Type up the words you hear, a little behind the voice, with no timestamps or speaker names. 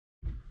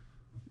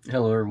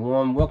Hello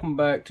everyone, welcome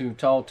back to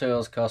Tall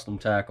Tales Custom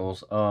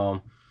Tackles. We're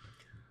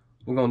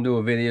gonna do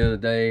a video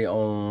today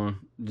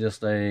on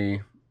just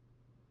pretty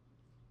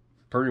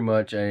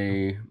much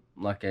a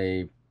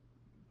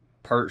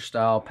perch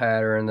style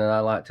pattern that I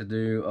like to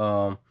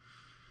do.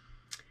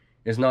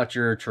 It's not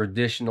your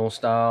traditional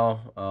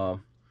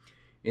style.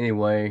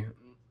 Anyway,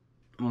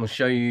 I'm gonna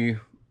show you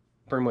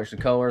pretty much the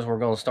colors we're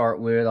gonna start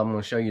with. I'm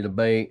gonna show you the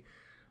bait.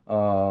 Then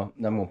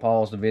I'm gonna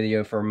pause the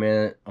video for a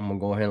minute. I'm gonna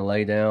go ahead and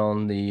lay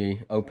down the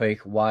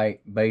opaque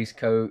white base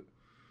coat,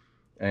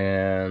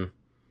 and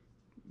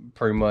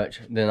pretty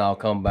much then I'll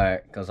come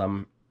back, because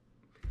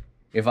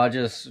if I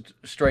just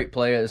straight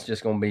play it, it's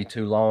just gonna be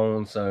too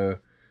long. So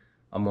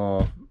I'm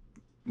gonna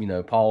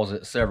pause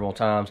it several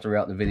times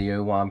throughout the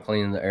video while I'm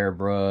cleaning the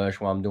airbrush,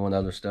 while I'm doing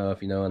other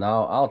stuff, and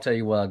I'll tell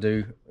you what I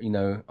do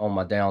on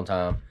my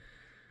downtime.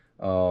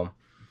 But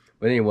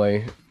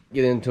anyway,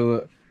 get into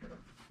it.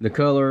 The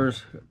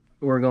colors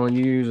we're going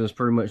to use is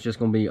pretty much just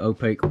going to be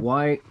opaque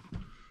white,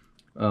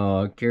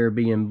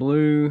 Caribbean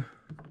blue,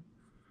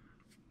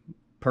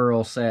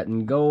 pearl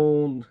satin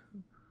gold,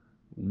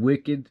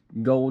 wicked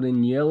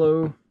golden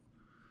yellow,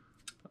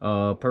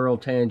 pearl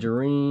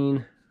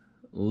tangerine,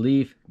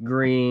 leaf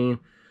green.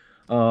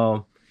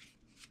 It's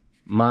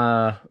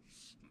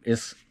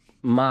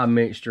my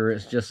mixture.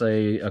 It's just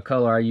a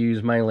color I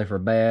use mainly for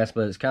bass,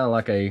 but it's kind of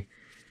like a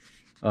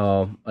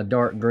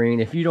dark green.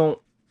 If you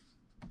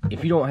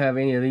don't have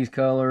any of these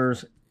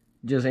colors,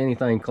 just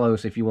anything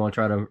close, if you want to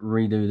try to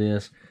redo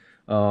this,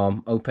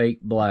 opaque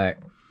black.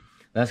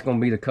 That's going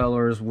to be the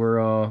colors we're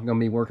going to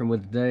be working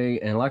with today.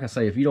 And like I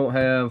say, if you don't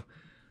have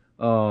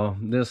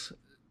this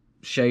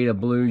shade of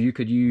blue, you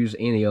could use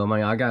any of them.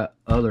 I got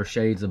other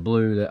shades of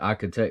blue that I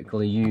could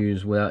technically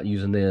use without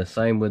using this.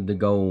 Same with the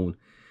gold.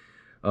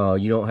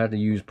 You don't have to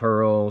use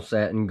pearl,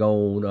 satin,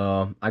 gold.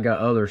 I got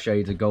other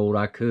shades of gold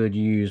I could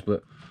use,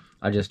 but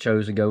I just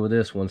chose to go with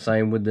this one.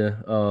 Same with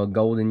the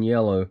golden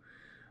yellow.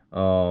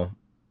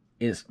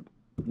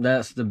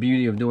 That's the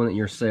beauty of doing it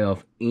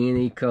yourself.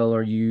 Any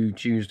color you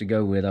choose to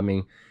go with. I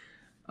mean,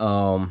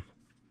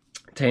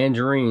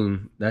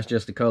 tangerine, that's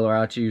just the color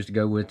I choose to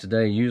go with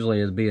today.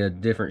 Usually it'd be a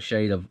different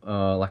shade of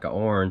like an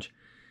orange,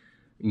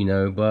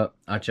 but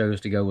I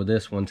chose to go with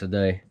this one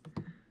today.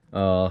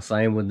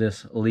 Same with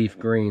this leaf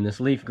green. This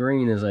leaf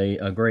green is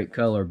a great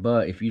color,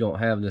 but if you don't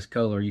have this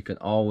color, you can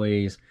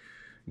always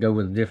go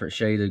with a different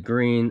shade of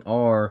green.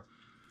 Or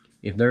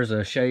if there's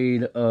a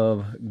shade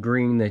of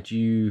green that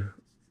you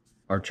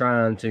are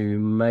trying to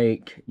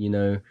make,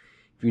 if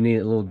you need it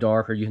a little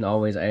darker, you can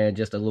always add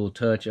just a little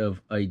touch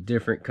of a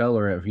different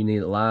color. If you need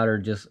it lighter,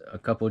 just a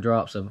couple of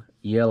drops of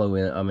yellow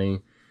in it. I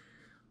mean,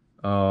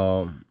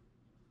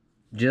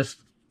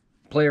 just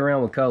play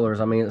around with colors.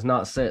 I mean, it's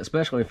not set,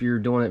 especially if you're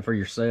doing it for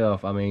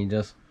yourself. I mean,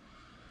 just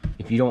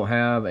if you don't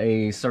have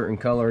a certain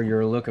color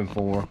you're looking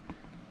for,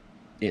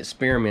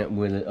 experiment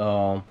with it.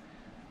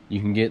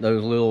 You can get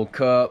those little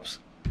cups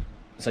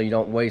so you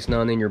don't waste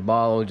none in your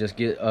bottle. Just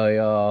get I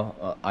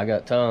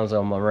got tons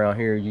of them around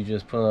here. You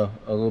just put a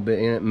little bit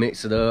in it,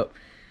 mix it up,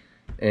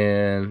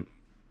 and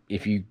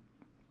if you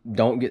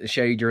don't get the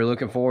shade you're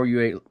looking for,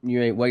 you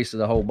ain't wasted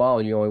the whole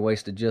bottle. You only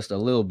wasted just a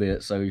little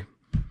bit. So you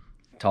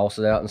toss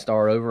it out and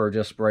start over, or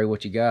just spray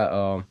what you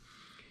got.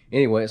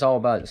 Anyway, it's all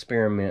about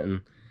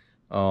experimenting.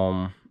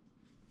 We're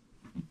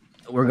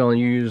gonna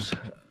use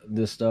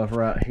this stuff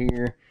right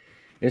here.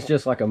 It's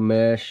just like a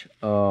mesh.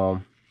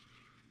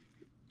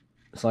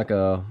 It's like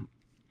I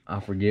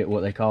forget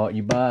what they call it.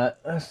 You buy it.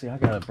 Let's see, I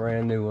got a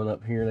brand new one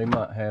up here. They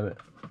might have it.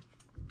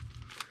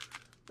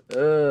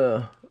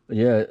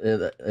 Yeah,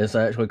 it's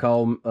actually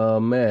called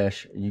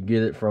mesh. You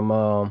get it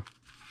from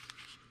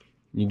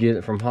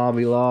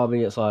Hobby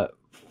Lobby. It's like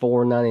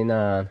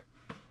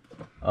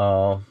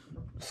 $4.99.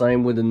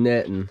 Same with the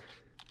netting.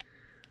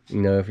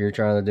 If you're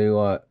trying to do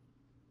like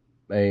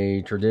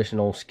a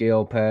traditional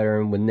scale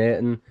pattern with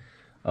netting,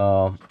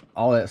 all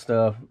that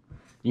stuff,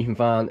 you can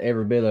find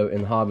every bit of it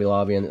in Hobby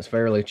Lobby, and it's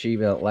fairly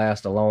cheap and it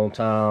lasts a long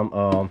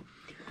time.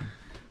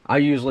 I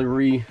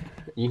usually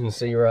you can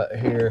see right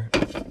here,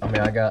 I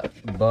mean, I got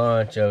a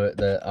bunch of it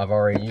that I've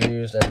already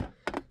used, and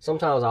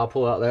sometimes I'll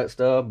pull out that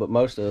stuff, but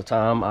most of the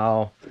time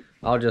I'll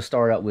just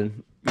start out with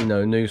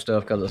new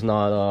stuff, because it's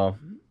not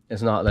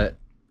that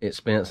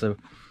expensive.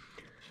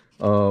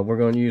 We're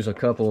going to use a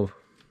couple of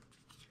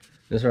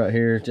this right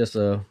here. Just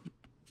a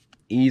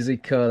easy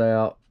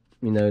cutout,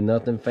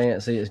 nothing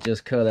fancy. It's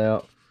just cut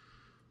out,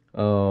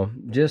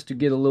 just to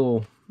get a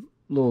little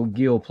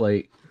gill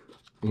plate.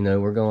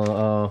 We're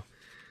gonna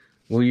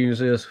we'll use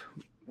this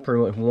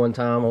pretty much one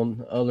time on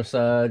the other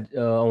side,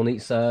 on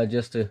each side,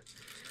 just to.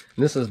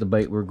 This is the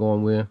bait we're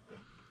going with.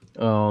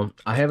 I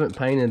haven't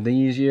painted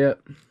these yet.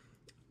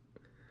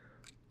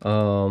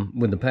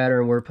 With the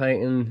pattern we're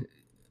painting,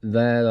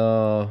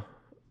 that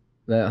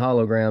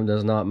hologram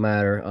does not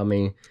matter. I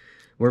mean,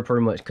 we're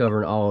pretty much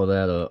covering all of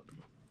that up.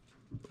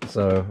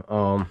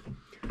 So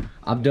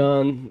I've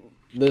done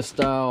this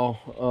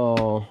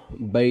style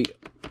bait,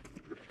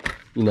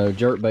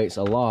 jerk baits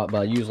a lot,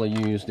 but I usually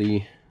use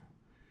the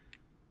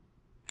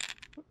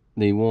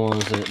the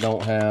ones that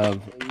don't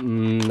have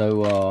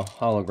no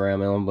hologram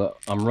in them, but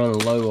I'm running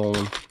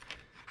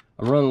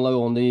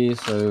low on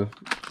these, so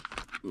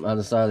I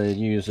decided to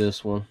use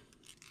this one.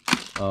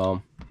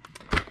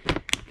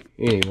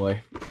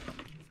 Anyway,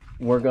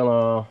 we're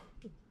gonna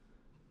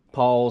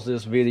pause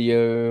this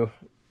video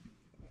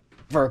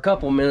for a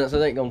couple minutes.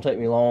 It ain't gonna take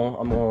me long.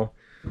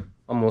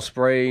 I'm gonna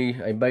spray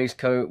a base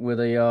coat with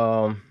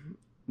a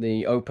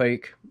the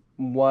opaque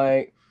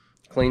white,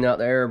 clean out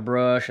the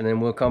airbrush, and then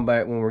we'll come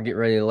back when we're getting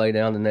ready to lay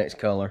down the next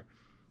color.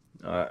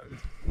 Alright,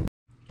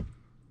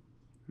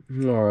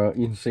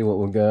 you can see what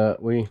we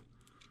got. We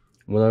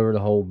went over the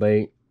whole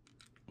bait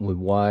with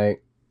white.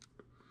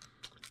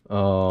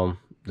 The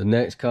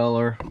next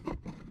color,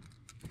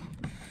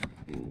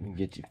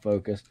 get you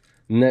focused.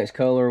 The next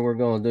color we're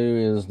gonna do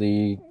is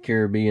the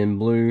Caribbean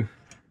blue.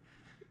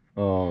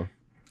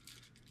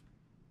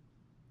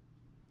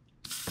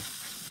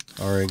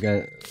 Already got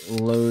it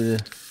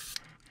loaded,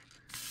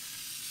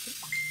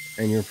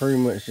 and you're pretty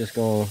much just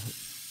gonna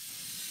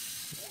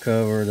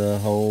cover the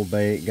whole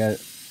bait. Got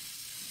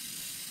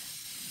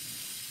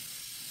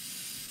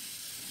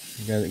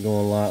it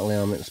going lightly.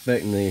 I'm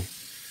expecting the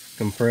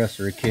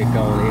compressor to kick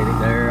on in it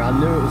there. I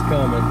knew it was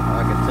coming,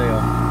 I could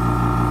tell.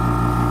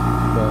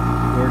 But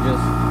we're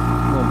just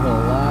gonna put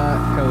a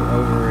light coat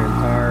over the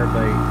entire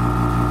bait.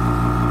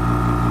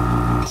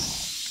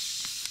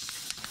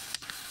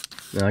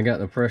 Now I got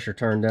the pressure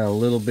turned down a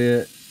little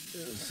bit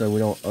so we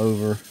don't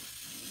over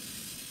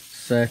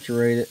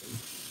saturate it.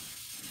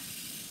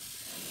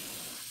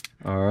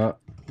 Alright.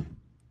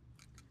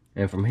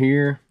 And from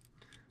here,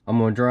 I'm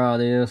gonna dry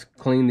this,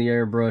 clean the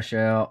airbrush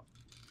out,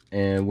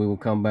 and we will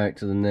come back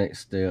to the next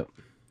step.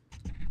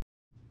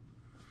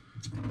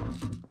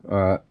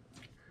 Alright,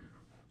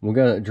 we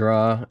got it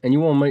dry, and you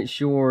want to make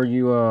sure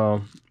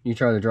you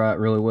try to dry it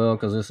really well,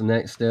 because this is the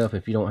next step.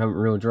 If you don't have it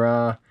real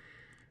dry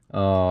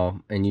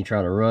and you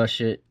try to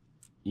rush it,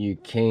 you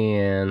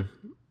can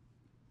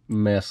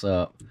mess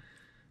up.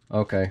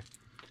 Okay,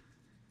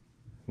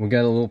 we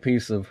got a little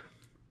piece of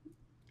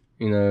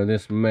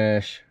this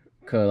mesh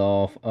cut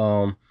off.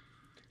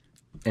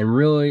 And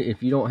really,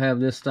 if you don't have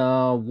this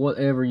style,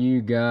 whatever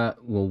you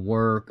got will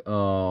work.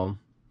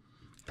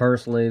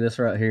 Personally, this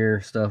right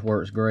here stuff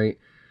works great.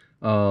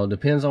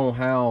 Depends on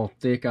how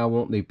thick I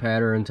want the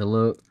pattern to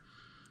look.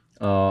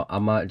 I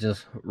might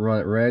just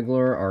run it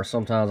regular, or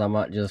sometimes I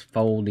might just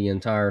fold the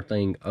entire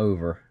thing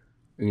over,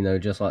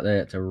 just like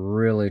that, to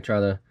really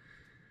try to,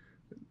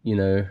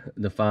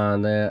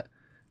 define that.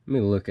 Let me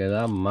look at it.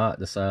 I might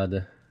decide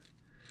to,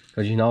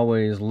 because you can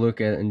always look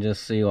at it and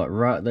just see, like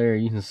right there,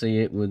 you can see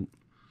it would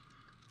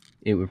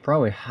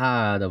probably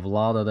hide a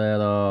lot of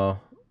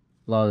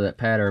that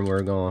pattern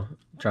we're gonna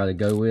try to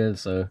go with.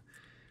 So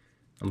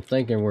I'm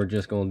thinking we're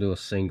just gonna do a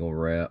single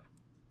wrap.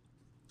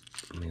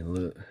 Let me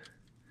look.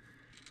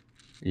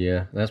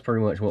 Yeah, that's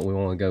pretty much what we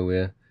want to go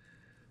with.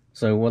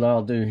 So what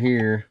I'll do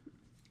here,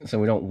 so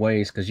we don't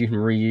waste, because you can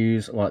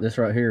reuse, like this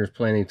right here is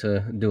plenty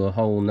to do a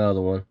whole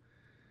nother one.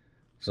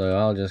 So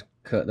I'll just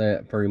cut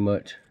that pretty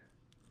much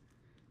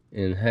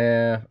in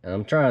half, and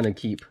I'm trying to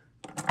keep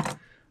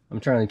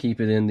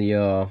it in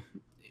the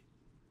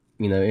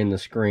in the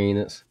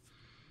screen.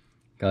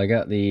 I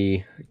got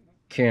the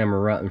camera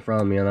right in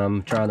front of me, and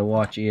I'm trying to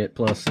watch it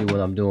plus see what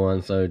I'm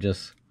doing. So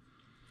just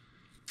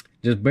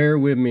bear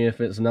with me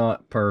if it's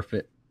not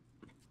perfect.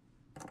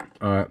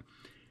 Alright,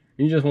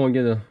 you just want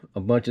to get a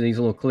bunch of these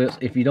little clips.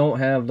 If you don't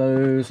have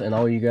those and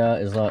all you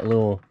got is like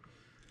little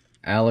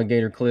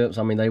alligator clips,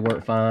 I mean, they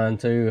work fine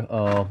too.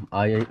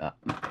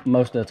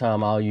 Most of the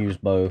time I'll use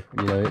both.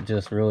 It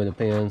just really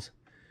depends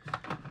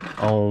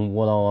on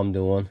what all I'm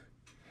doing.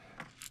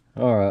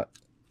 Alright,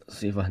 let's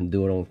see if I can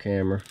do it on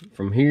camera.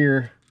 From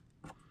here,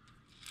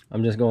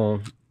 I'm just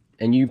going,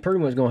 and you pretty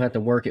much gonna have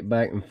to work it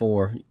back and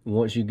forth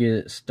once you get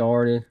it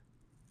started,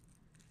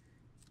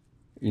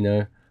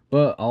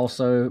 but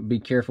also be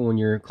careful when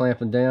you're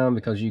clamping down,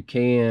 because you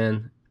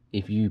can,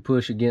 if you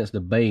push against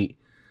the bait,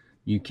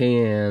 you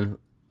can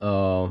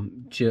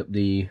chip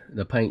the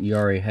paint you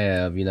already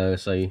have,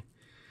 so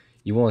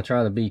you want to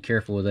try to be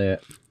careful with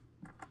that.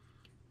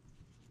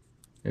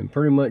 And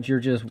pretty much you're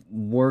just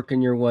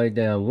working your way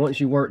down. Once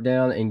you work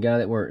down and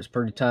got it where it's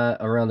pretty tight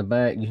around the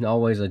back, you can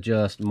always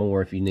adjust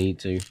more if you need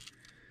to.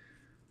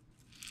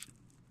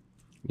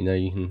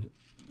 You can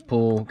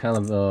pull kind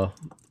of a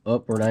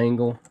upward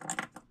angle.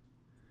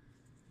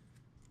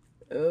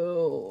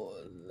 Oh,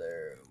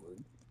 there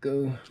we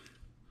go.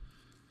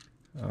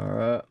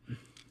 Alright,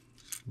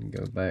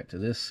 go back to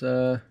this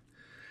side,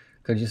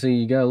 because you see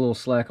you got a little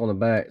slack on the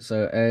back,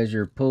 so as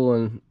you're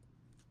pulling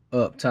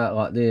up tight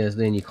like this,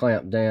 then you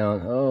clamp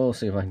down. Oh,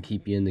 see if I can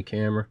keep you in the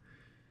camera.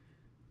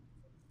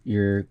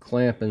 You're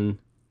clamping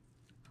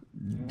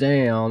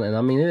down, and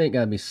I mean, it ain't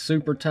got to be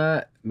super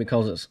tight,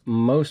 because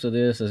most of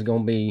this is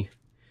going to be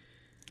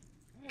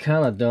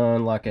kind of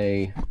done like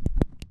a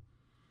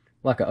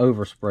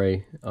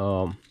overspray,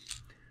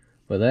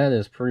 but that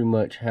is pretty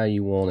much how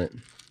you want it.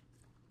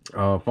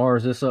 As far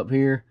as this up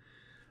here,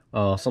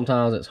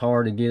 sometimes it's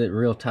hard to get it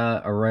real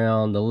tight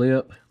around the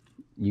lip.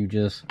 You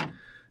just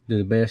do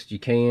the best you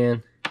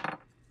can.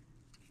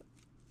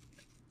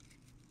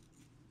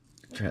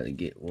 Try to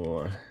get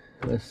one.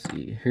 Let's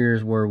see.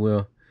 Here's where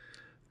we'll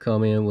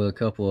come in with a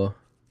couple of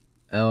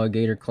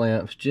alligator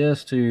clamps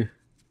just to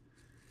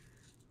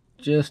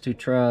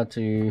try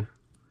to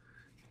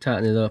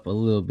tighten it up a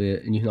little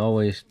bit. And you can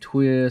always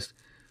twist.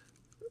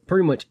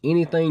 Pretty much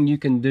anything you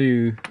can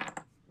do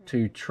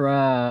to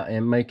try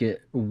and make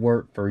it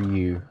work for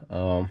you.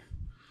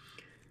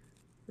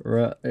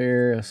 Right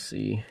there, let's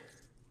see.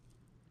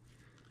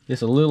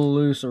 It's a little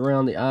loose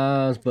around the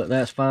eyes, but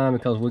that's fine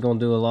because we're gonna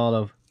do a lot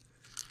of,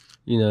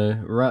 you know,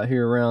 right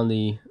here around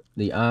the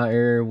eye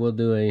area. We'll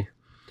do a,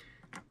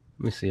 let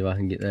me see if I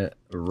can get that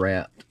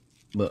wrapped,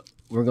 but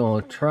we're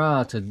gonna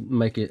try to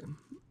make it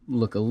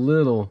look a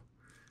little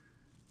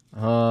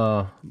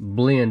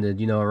blended,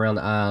 you know, around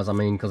the eyes. I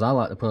mean, because I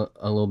like to put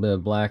a little bit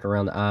of black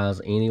around the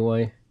eyes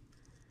anyway.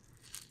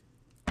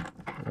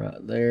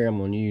 Right there, I'm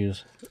gonna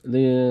use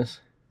this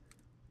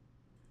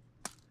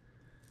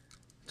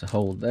to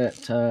hold that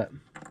tight.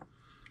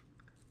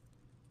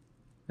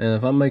 And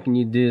if I'm making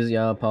you dizzy,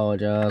 I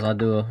apologize.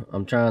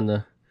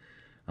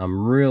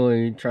 I'm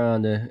really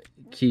trying to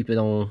keep it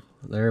on.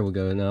 There we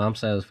go. Now I'm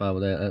satisfied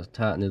with that. Let's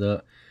tighten it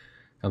up.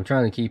 I'm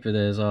trying to keep it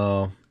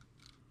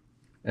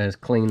as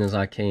clean as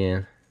I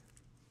can.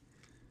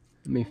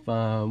 Let me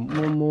find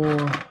one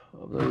more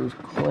of those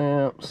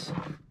clamps.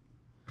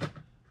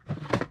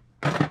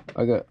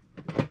 I got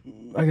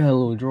a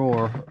little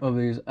drawer of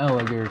these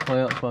alligator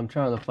clamps, but I'm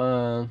trying to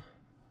find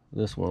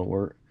this one will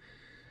work.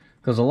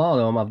 Because a lot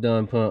of them I've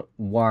done put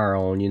wire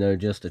on, you know,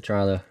 just to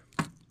try to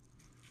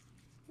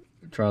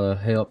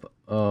help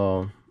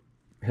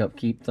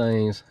keep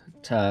things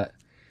tight.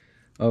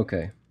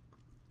 Okay.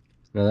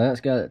 Now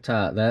that's got it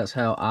tight. That's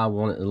how I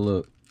want it to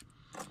look.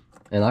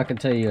 And I can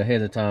tell you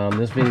ahead of time,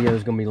 this video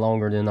is going to be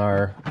longer than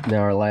our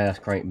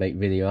last crankbait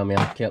video. I mean,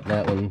 I kept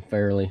that one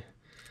fairly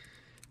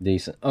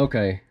decent.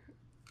 Okay.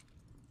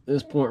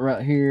 This point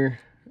right here,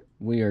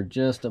 we are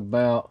just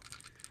about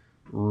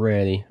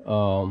ready.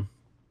 I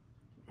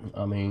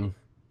mean,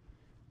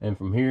 and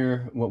from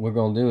here, what we're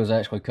going to do is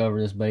actually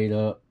cover this bait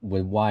up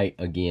with white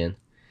again.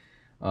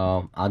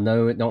 I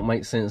know it don't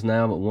make sense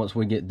now, but once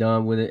we get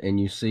done with it and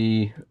you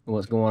see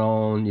what's going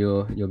on,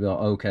 you'll be like,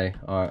 okay,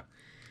 all right.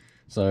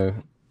 So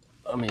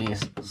let me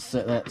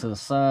set that to the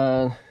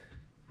side,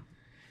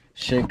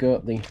 shake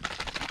up the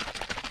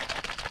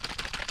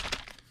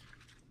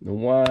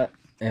white,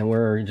 and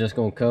we're just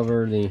going to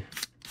cover the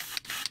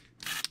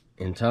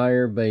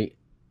entire bait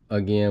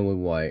again with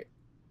white.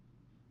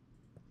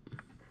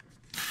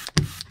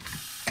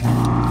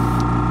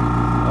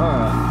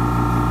 Alright,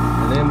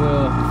 and then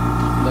the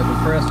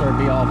compressor will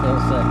be off in a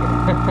second.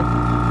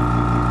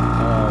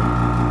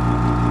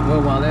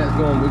 Well, while that's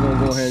going, we're going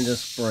to go ahead and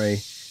just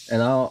spray.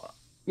 And I'll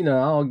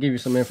give you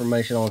some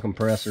information on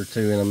compressor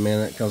too in a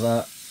minute, because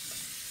I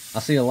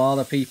see a lot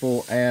of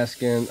people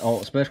asking,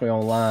 especially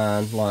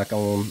online, like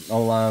on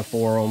online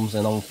forums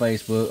and on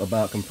Facebook,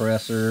 about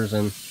compressors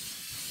and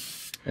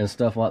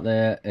stuff like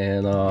that.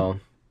 And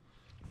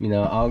you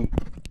know,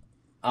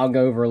 I'll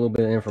go over a little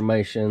bit of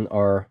information,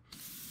 or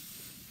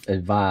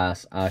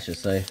advice, I should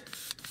say.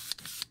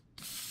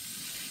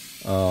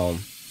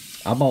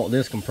 I bought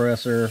this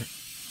compressor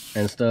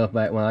and stuff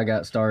back when I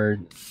got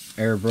started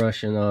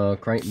airbrushing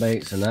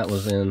crankbaits, and that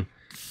was in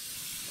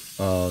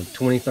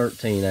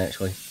 2013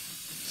 actually.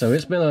 So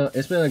it's been a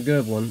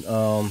good one.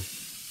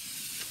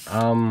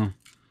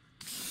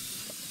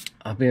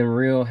 I've been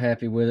real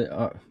happy with it.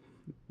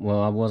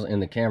 Well, I wasn't in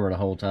the camera the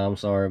whole time,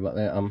 sorry about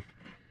that.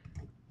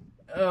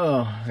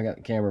 I got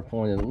the camera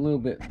pointed a little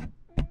bit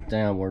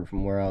downward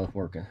from where I was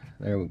working.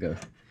 There we go.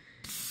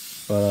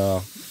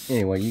 But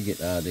anyway, you get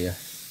the idea.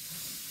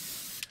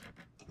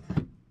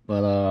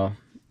 But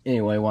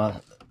anyway,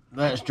 while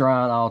that's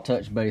drying, I'll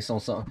touch base on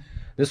something.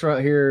 This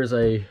right here is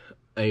a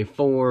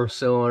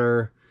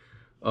 4-cylinder.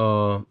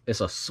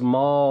 It's a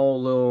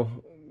small little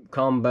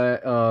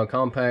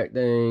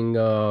compacting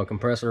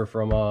compressor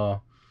from I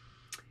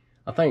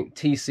think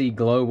TC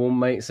Global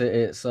makes it.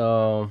 It's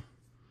on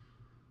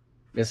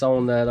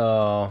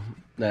that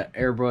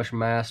Airbrush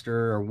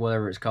Master or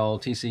whatever it's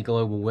called, TC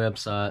Global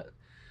website.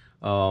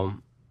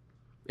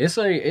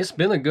 It's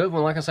been a good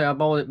one. Like I say, I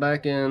bought it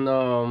back in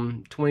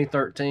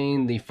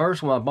 2013. The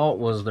first one I bought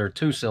was their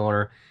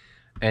 2-cylinder,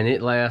 and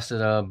it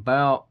lasted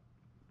about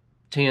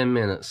 10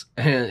 minutes,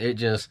 and it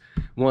just,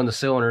 one of the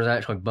cylinders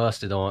actually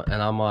busted on it,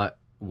 and I'm like,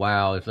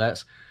 wow. If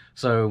that's,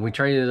 so we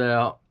traded it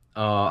out.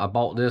 I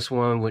bought this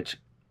one, which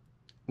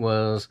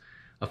was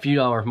a few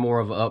dollars more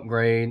of an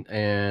upgrade,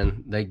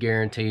 and they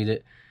guaranteed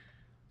it.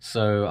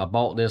 So I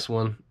bought this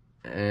one,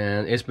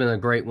 and it's been a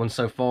great one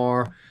so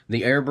far.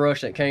 The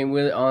airbrush that came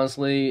with it,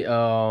 honestly,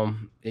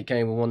 it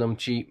came with one of them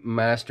cheap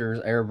Masters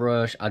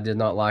airbrush. I did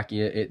not like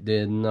it. It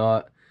did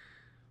not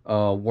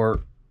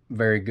work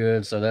very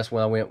good. So that's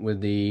when I went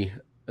with the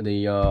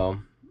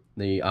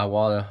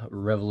Iwata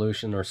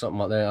Revolution or something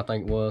like that, I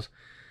think it was.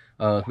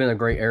 It's been a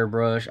great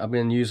airbrush. I've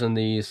been using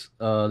this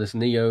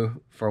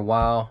Neo for a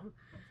while,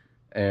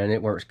 and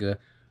it works good.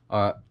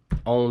 All right,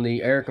 on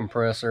the air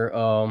compressor,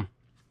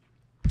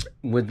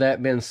 with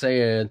that being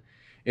said,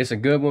 it's a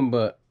good one,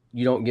 but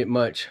you don't get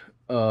much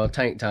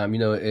tank time. You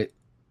know, it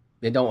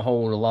don't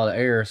hold a lot of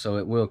air, so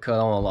it will cut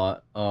on a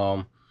lot.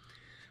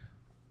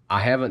 I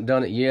haven't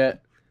done it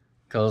yet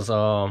because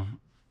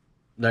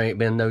there ain't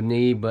been no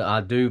need, but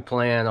I do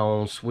plan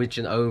on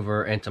switching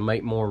over, and to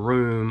make more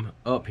room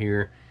up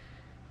here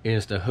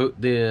is to hook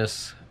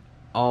this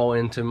all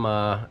into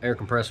my air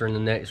compressor in the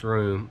next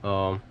room.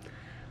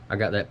 I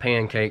got that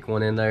pancake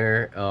one in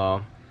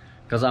there,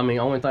 because I mean,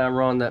 only thing I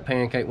run that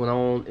pancake one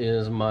on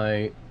is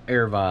my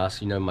air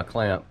vise, you know, my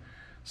clamp.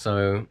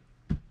 So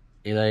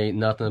it ain't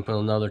nothing to put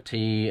another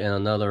T and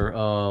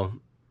another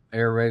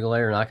air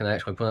regulator, and I can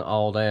actually put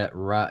all that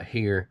right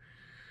here.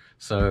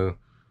 So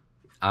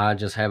I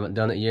just haven't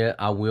done it yet.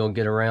 I will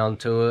get around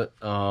to it.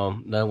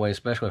 That way,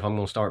 especially if I'm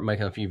going to start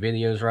making a few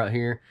videos right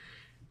here,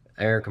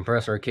 air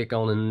compressor will kick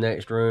on in the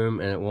next room,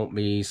 and it won't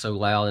be so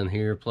loud in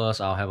here.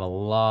 Plus, I'll have a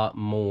lot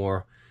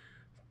more,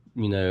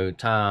 you know,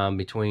 time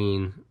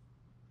between,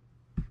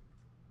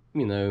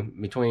 you know,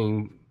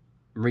 between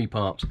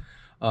repumps.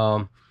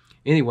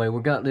 Anyway,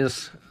 we got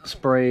this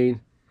sprayed.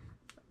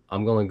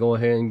 I'm gonna go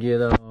ahead and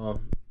get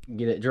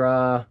it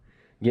dry,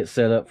 get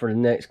set up for the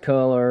next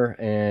color,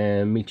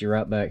 and meet you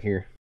right back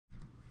here.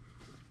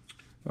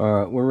 All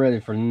right, we're ready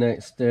for the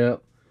next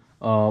step.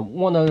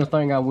 One other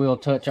thing I will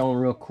touch on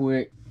real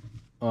quick.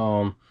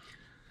 When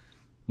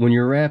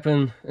you're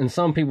wrapping, and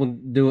some people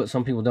do it,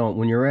 some people don't.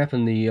 When you're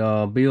wrapping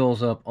the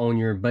bills up on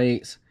your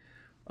baits,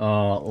 a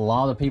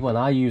lot of people, and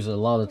I use it a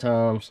lot of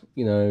times,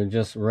 you know,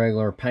 just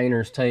regular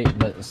painter's tape,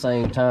 but at the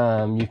same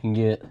time, you can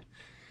get,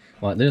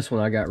 like this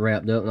one I got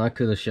wrapped up, and I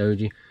could have showed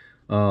you.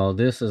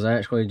 This is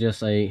actually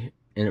just and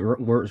it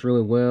works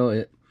really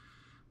well.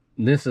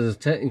 This is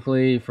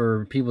technically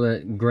for people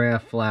that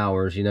graft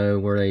flowers, you know,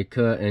 where they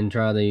cut and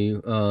try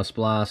to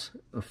splice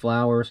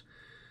flowers.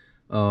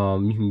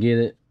 You can get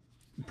it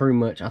pretty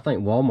much, I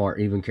think Walmart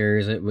even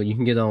carries it, but you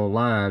can get it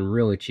online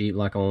really cheap,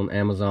 like on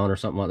Amazon or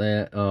something like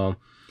that.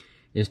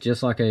 It's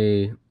just like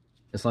I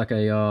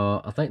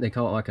think they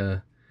call it like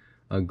a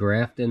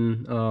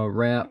grafting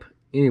wrap.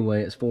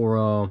 Anyway, it's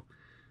for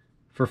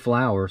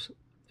flowers,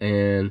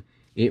 and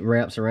it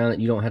wraps around it.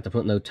 You don't have to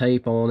put no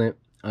tape on it.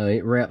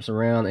 It wraps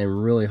around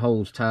and really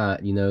holds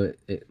tight. You know,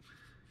 it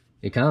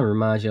kind of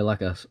reminds you of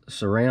like a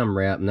saran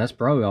wrap, and that's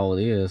probably all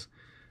it is,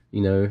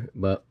 you know.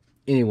 But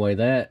anyway,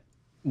 that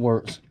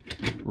works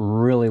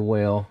really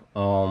well.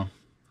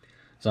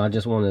 So I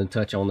just wanted to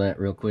touch on that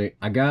real quick.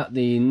 I got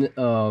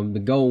the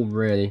gold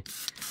ready.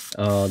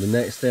 The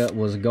next step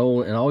was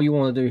gold, and all you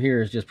want to do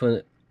here is just put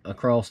it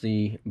across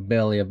the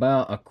belly,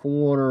 about a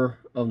quarter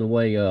of the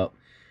way up,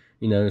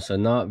 you know, so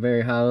not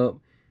very high up.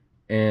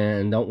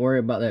 And don't worry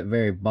about that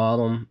very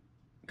bottom,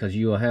 because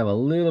you will have a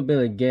little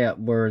bit of gap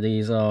where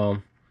these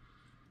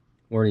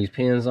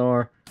pins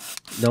are.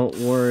 Don't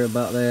worry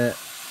about that.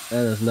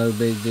 That is no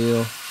big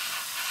deal.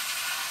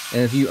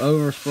 And if you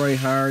overspray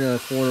higher than a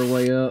quarter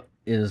way up,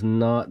 it is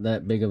not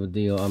that big of a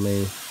deal. I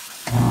mean,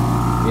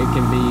 it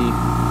can be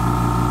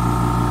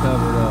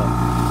covered up.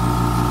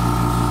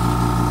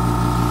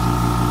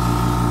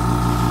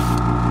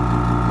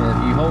 And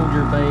if you hold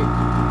your bait,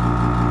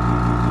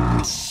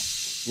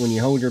 when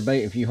you hold your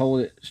bait, if you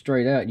hold it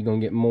straight out, you're gonna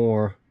get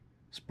more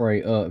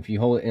spray up. If you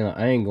hold it in an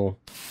angle,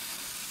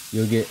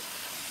 you'll get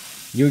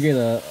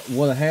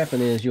what'll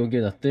happen is you'll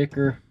get a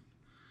thicker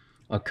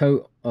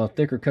coat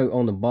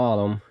on the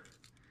bottom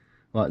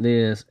like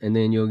this, and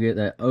then you'll get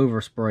that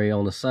overspray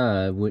on the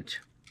side, which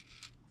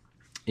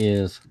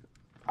is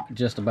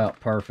just about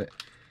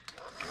perfect.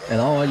 And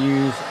all I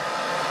use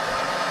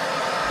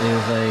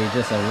is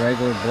just a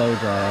regular blow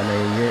dryer. I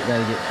mean, you ain't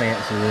gotta get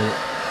fancy with it.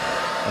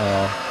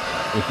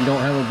 If you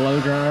don't have a blow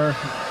dryer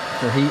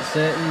for heat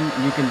setting,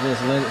 you can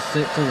just let it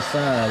sit to the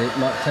side. It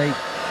might take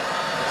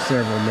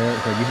several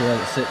minutes, but you can let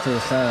it sit to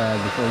the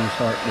side before you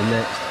start the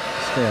next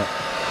step.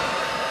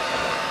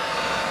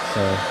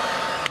 So,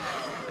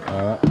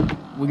 alright,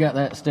 we got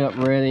that step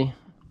ready.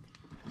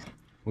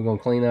 We're going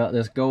to clean out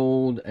this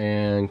gold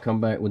and come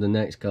back with the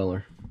next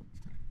color.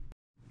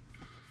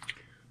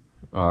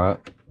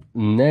 Alright,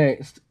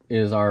 next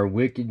is our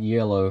wicked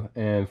yellow,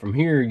 and from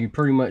here you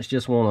pretty much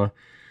just want to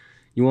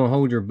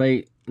hold your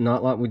bait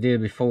not like we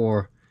did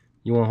before.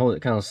 You want to hold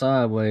it kind of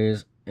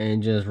sideways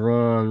and just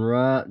run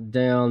right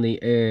down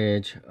the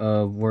edge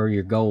of where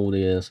your gold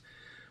is.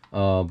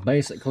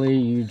 Basically,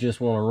 you just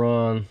want to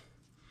run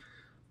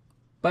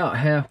about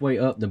halfway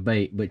up the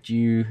bait, but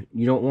you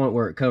don't want it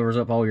where it covers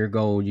up all your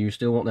gold. You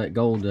still want that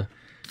gold to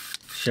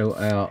show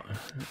out.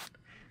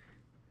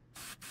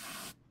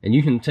 And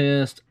you can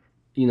test,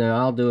 you know,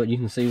 I'll do it. You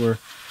can see where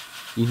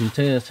you can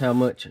test how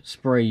much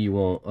spray you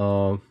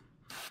want.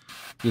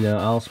 You know,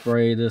 I'll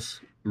spray this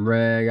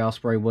rag, I'll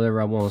spray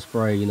whatever I want to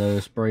spray, you know,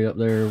 spray up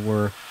there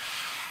and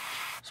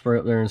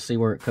see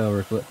where it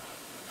covers. But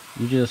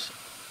you just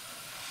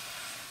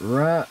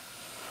right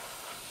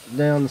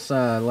down the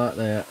side like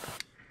that.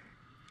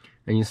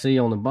 And you see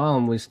on the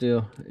bottom, we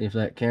still, if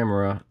that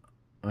camera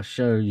I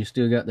show you,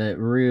 still got that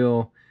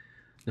real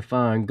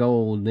defined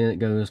gold, then it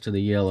goes to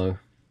the yellow.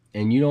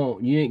 And you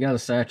ain't got to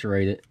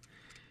saturate it.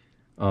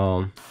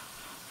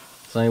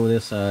 Same with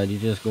this side.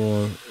 You're just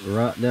going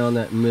right down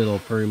that middle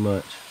pretty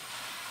much.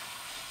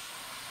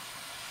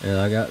 And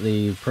I got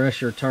the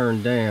pressure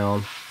turned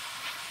down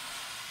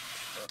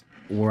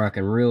where I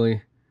can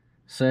really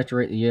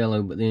saturate the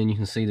yellow, but then you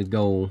can see the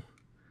gold.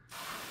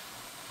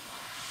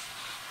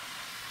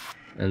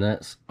 And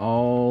that's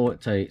all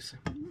it takes.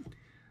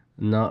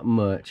 Not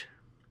much.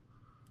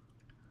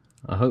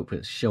 I hope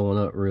it's showing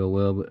up real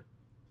well, but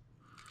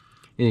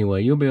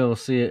anyway, you'll be able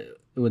to see it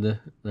with the,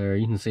 there,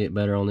 you can see it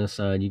better on this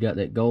side. You got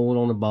that gold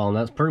on the bottom.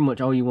 That's pretty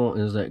much all you want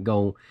is that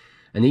gold.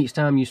 And each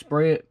time you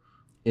spray it,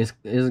 it's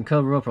going to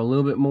cover up a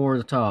little bit more at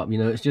the top. You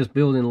know, it's just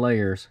building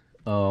layers.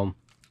 We're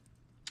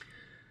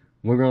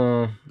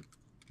going to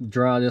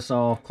dry this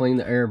off, clean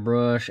the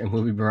airbrush, and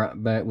we'll be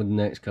right back with the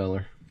next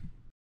color.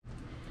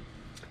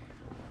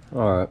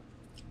 Alright,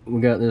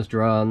 we got this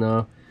dry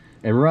now.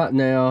 And right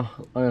now,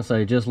 like I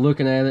say, just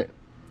looking at it,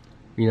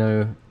 you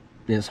know,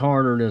 it's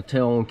harder to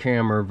tell on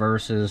camera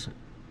versus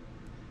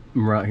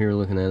right here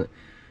looking at it.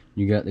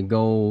 You got the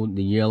gold,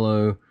 the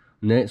yellow.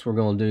 Next we're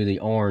going to do the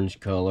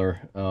orange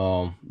color,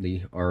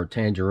 or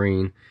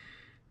tangerine.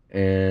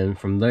 And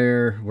from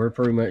there, we're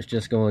pretty much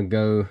just going to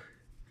go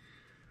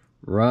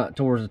right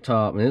towards the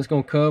top. And it's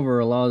going to cover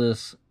a lot of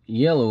this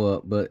yellow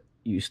up, but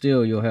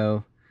you'll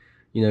have,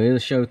 you know, it'll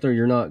show through.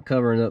 You're not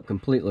covering up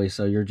completely,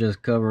 so you're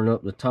just covering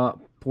up the top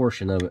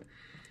portion of it.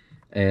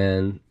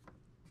 And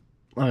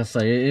like I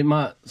say, it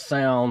might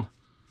sound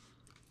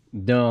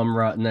dumb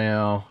right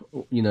now,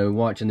 you know,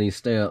 watching these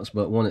steps,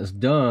 but when it's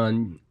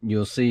done,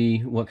 you'll see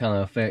what kind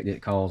of effect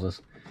it causes.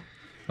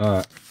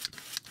 Alright,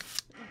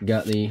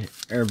 got the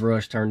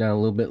airbrush turned down a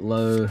little bit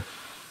low,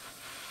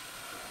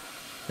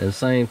 and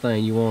same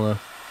thing, you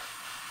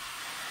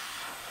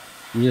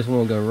just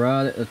want to go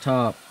right at the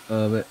top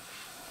of it,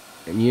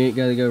 and you ain't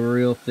got to go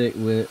real thick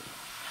with it,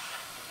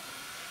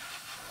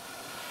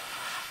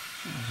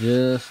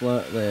 just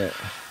like that.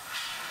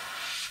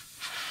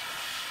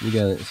 You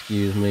gotta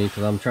excuse me,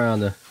 because I'm trying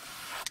to,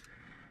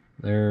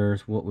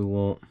 there's what we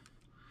want.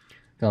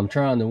 I'm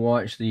trying to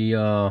watch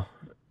the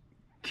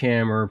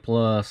camera,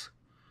 plus,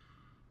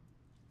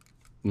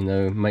 you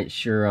know, make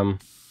sure I'm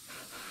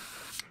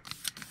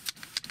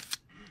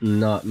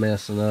not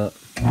messing up.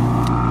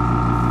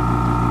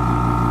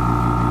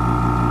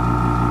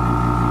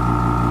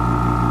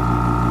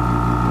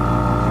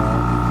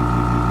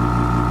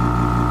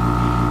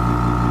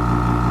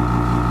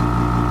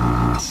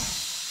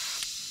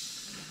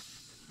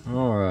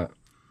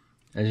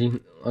 As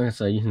you, like I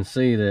say, you can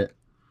see that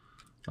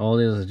all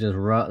this is just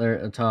right there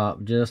at the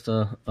top, just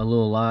a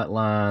little light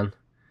line.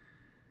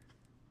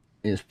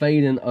 It's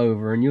fading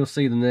over, and you'll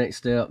see the next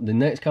step. The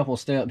next couple of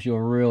steps, you'll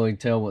really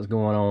tell what's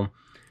going on.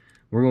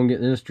 We're going to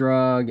get this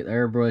dry, get the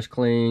airbrush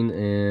clean,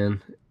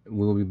 and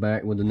we'll be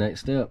back with the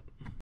next step.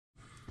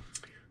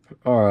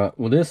 Alright,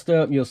 with this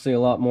step, you'll see a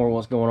lot more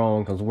what's going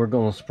on, because we're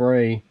going to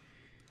spray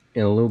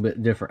in a little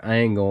bit different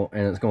angle,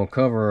 and it's going to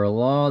cover a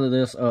lot of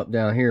this up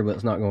down here, but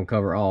it's not going to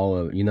cover all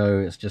of it. You know,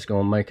 it's just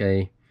going to make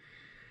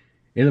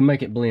it'll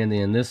make it blend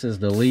in. This is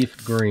the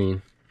leaf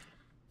green,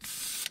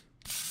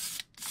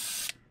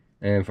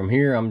 and from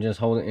here I'm just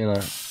holding in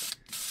a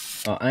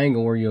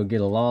angle where you'll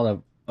get a lot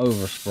of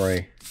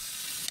overspray.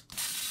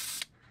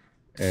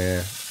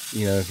 And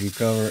you know, if you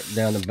cover it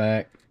down the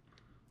back,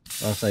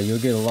 I'll say you'll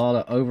get a lot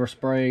of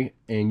overspray,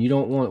 and you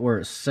don't want it where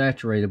it's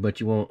saturated, but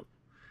you want,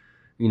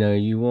 you know,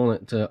 you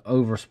want it to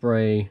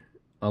overspray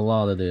a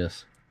lot of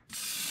this.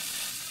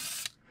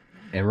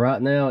 And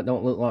right now it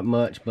don't look like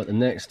much, but the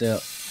next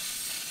step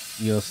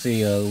you'll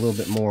see a little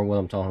bit more of what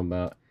I'm talking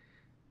about.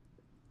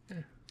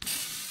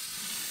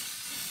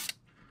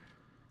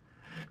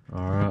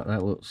 Alright,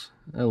 that looks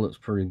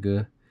pretty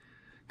good.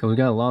 Because we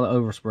got a lot of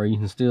overspray. You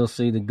can still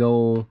see the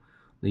gold,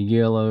 the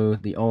yellow,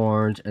 the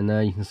orange, and now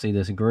you can see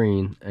this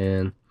green.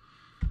 And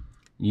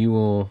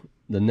the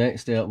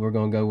next step, we're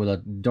going to go with a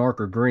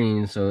darker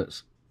green,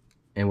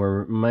 and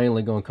we're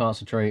mainly going to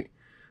concentrate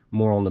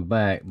more on the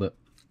back. But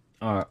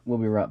alright, we'll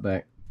be right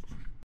back.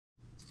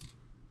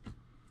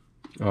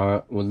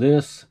 Alright, with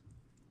this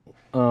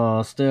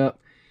step,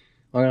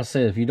 like I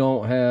said, if you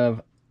don't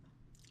have,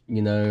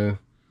 you know,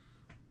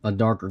 a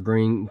darker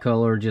green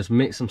color, just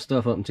mix some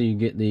stuff up until you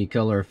get the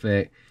color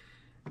effect.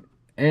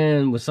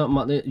 And with something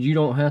like that, you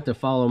don't have to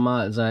follow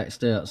my exact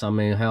steps. I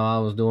mean, how I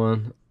was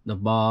doing the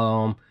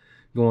bottom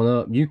going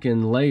up, you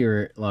can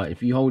layer it. Like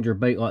if you hold your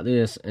bait like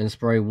this and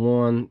spray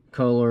one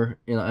color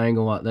in an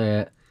angle like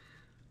that,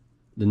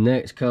 the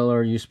next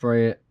color you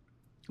spray it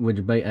with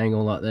your bait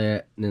angle like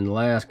that, and then the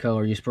last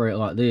color you spray it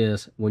like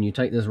this. When you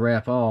take this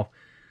wrap off,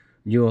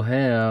 you'll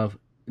have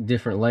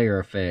different layer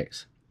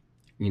effects.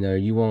 You know,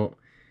 it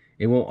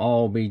won't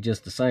all be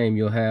just the same.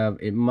 You'll have,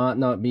 it might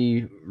not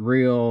be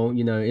real,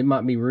 you know, it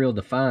might be real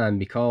defined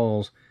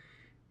because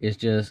it's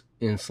just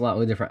in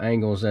slightly different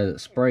angles that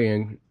it's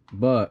spraying,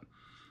 but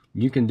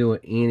you can do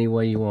it any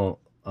way you want.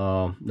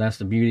 That's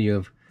the beauty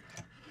of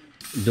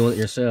doing it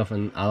yourself,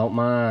 and I don't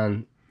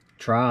mind.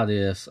 Try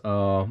this,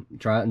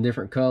 try it in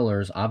different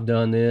colors. I've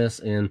done this,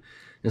 and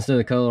instead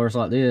of colors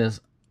like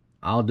this,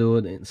 I'll do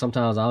it, and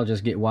sometimes I'll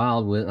just get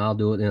wild with it, and I'll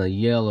do it in a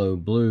yellow,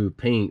 blue,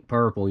 pink,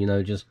 purple, you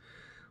know, just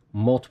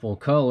multiple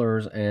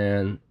colors,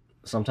 and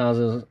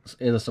sometimes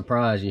it'll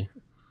surprise you.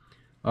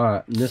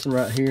 Alright, this one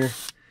right here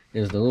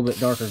is the little bit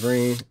darker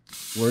green.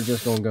 We're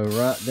just going to go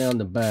right down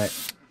the back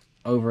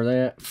over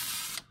that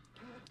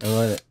and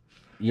let it,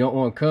 you don't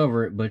want to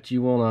cover it, but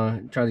you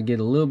want to try to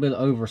get a little bit of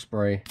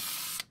overspray.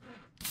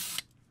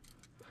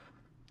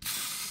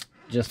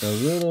 Just a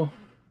little.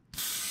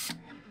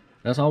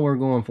 That's all we're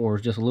going for,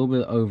 is just a little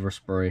bit of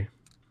overspray.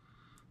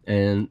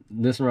 And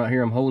this one right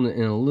here, I'm holding it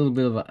in a little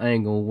bit of an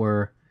angle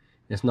where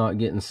it's not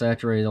getting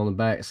saturated on the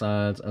back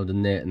sides of the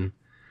netting.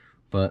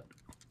 But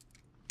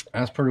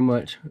that's pretty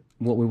much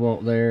what we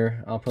want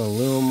there. I'll put a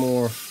little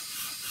more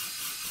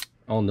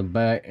on the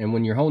back. And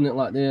when you're holding it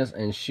like this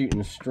and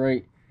shooting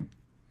straight,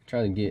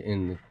 try to get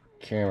in the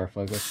camera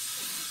focus.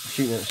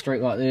 Shooting it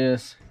straight like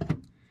this,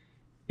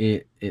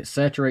 it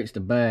saturates the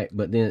back,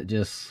 but then it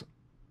just,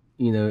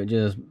 you know, it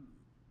just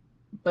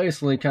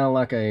basically kind of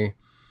like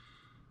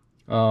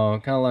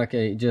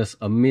just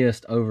a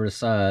mist over the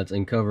sides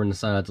and covering the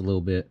sides a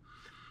little bit.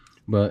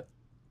 But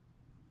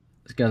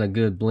it's got a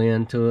good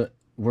blend to it.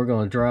 We're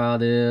going to dry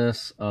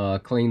this,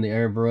 clean the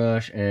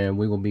airbrush, and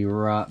we will be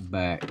right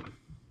back.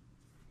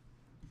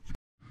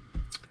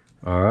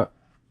 Alright,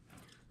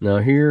 now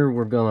here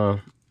we're going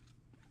to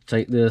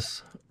take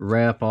this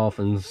wrap off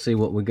and see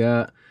what we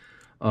got.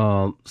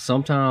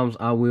 Sometimes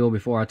I will,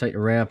 before I take the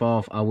wrap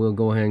off, I will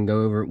go ahead and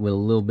go over it with a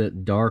little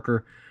bit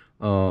darker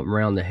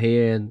around the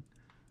head.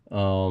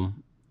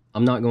 I'm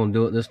not going to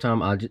do it this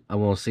time. I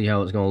want to see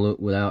how it's going to look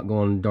without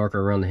going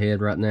darker around the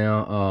head right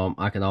now.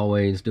 I can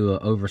always do an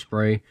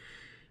overspray,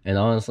 and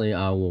honestly,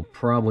 I will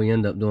probably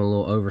end up doing a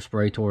little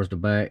overspray towards the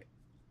back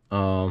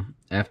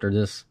after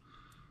this,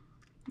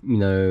 you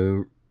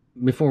know,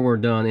 before we're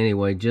done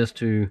anyway, just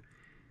to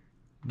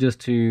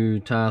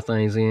tie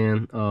things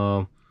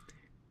in.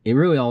 It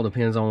really all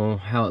depends on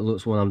how it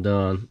looks when I'm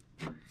done.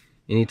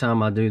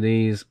 Anytime I do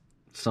these,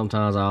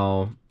 sometimes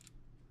I'll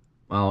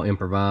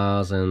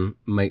improvise and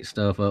make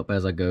stuff up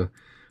as I go.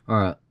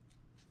 Alright,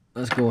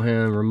 let's go ahead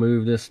and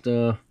remove this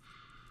stuff.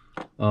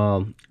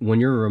 When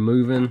you're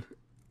removing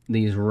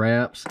these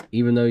wraps,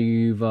 even though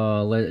you've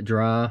let it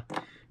dry,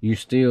 you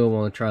still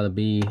want to try to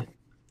be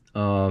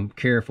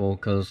careful,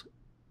 because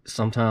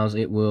sometimes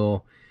it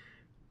will,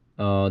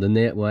 the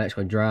net will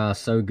actually dry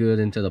so good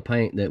into the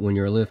paint that when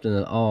you're lifting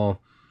it off,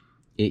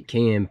 it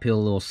can peel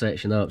a little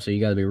section up. So you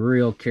got to be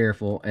real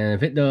careful. And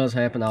if it does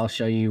happen, I'll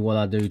show you what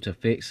I do to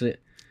fix it.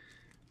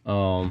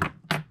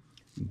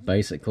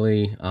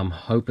 Basically, I'm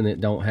hoping it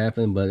don't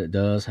happen, but it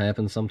does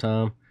happen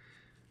sometime.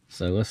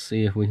 So let's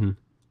see if we can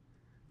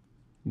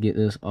get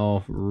this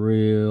off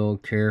real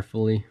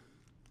carefully.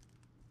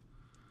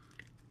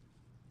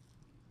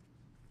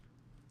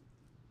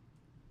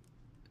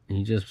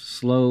 You just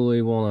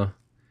slowly want to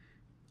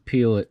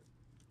peel it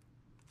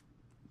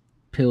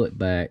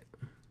back.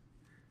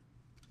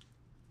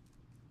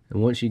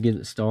 And once you get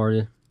it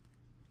started,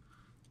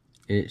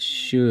 it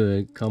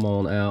should come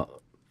on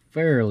out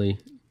fairly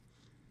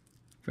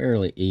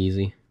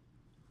easy.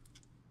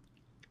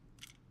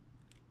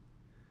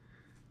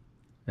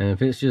 And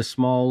if it's just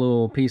small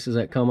little pieces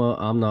that come up,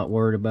 I'm not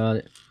worried about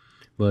it.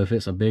 But if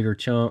it's a bigger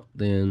chunk,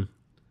 then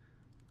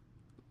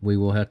we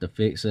will have to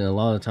fix it. And a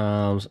lot of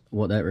times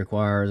what that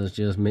requires is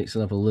just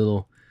mixing up a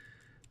little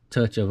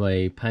touch of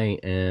a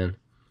paint and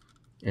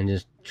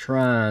just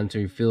trying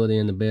to fill it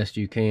in the best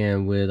you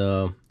can with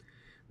a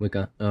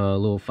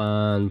little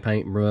fine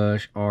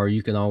paintbrush, or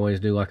you can always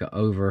do like an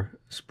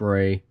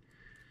overspray,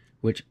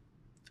 which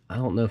I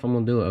don't know if I'm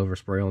gonna do an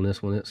overspray on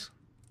this one. It's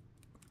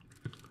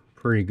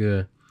pretty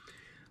good.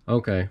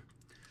 Okay,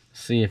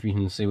 see if you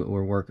can see what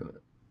we're working with.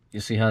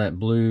 You see how that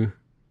blue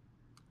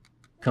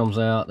comes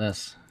out?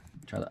 That's,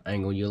 try to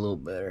angle you a little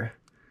better.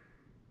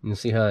 You can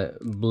see how that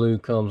blue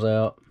comes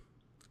out.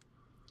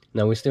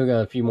 Now we still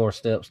got a few more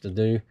steps to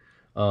do.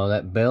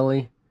 That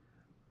belly,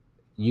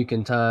 you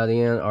can tie it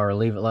in or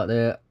leave it like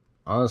that.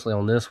 Honestly,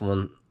 on this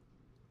one,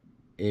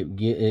 it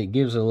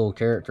gives it a little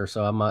character,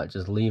 so I might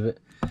just leave it.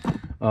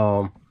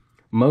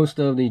 Most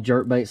of the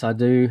jerk baits I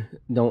do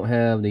don't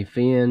have the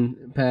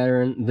fin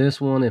pattern.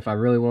 This one, if I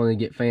really wanted to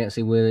get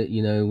fancy with it,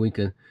 you know, we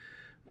could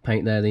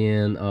paint that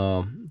in.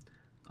 I'm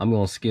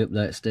going to skip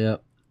that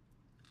step.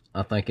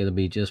 I think it'll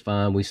be just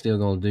fine. We still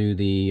going to do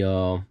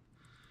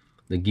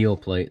the gill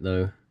plate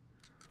though.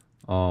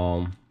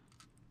 Let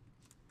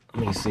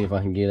me see if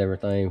I can get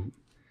everything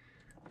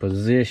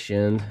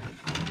positioned.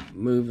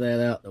 Move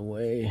that out the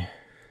way.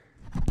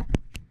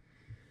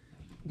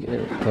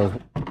 Because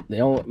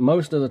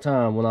most of the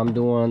time when I'm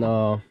doing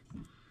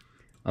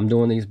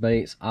these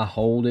baits, I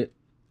hold it.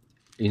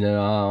 You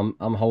know,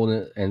 I'm holding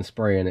it and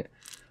spraying it.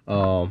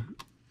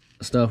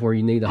 Stuff where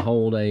you need to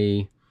hold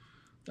a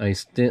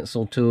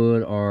stencil to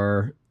it,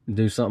 or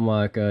do something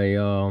like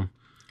a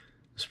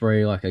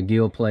spray like a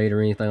gill plate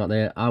or anything like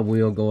that, I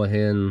will go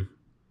ahead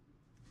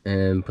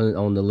and put it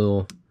on the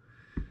little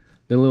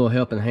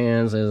helping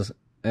hands,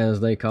 as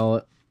they call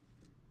it.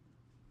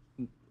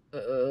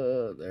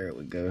 There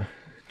we go.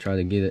 Try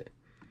to get it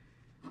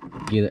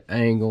get it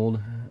angled.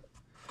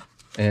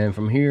 And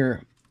from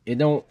here, it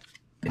don't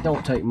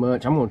take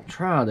much. I'm gonna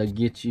try to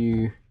get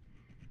you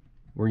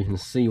where you can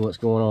see what's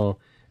going on.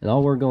 And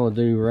all we're gonna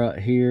do right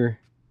here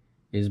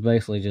is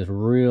basically just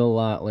real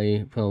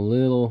lightly put a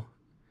little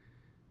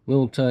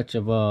touch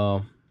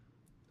of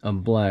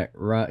black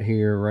right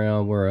here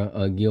around where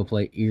a gill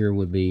plate ear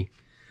would be.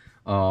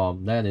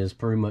 That is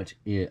pretty much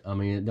it. I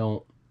mean,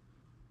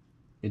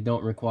 it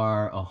don't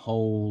require a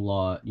whole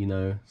lot, you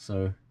know.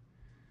 So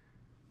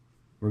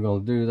we're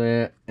gonna do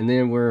that, and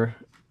then we're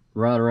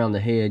right around the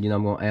head, you know,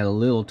 I'm gonna add a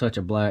little touch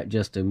of black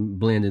just to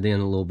blend it in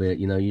a little bit.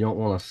 You know, you don't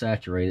want to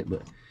saturate it,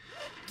 but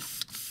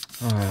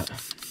all right.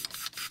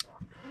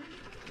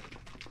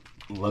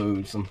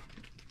 Load some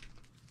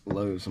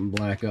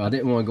black up. I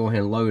didn't want to go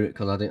ahead and load it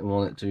because I didn't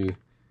want it to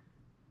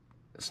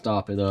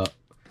stop it up,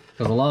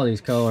 because a lot of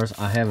these colors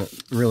I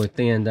haven't really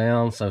thinned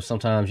down, so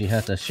sometimes you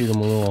have to shoot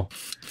them a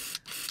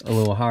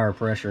little higher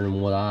pressure than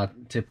what I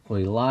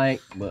typically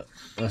like. But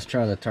let's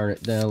try to turn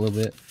it down a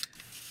little bit,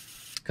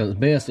 because it's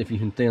best if you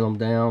can thin them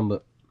down,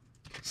 but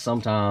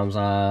sometimes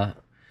I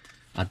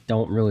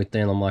don't really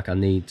thin them like I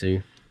need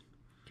to.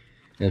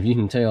 And if you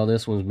can tell,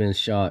 this one's been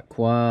shot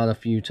quite a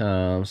few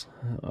times.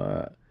 All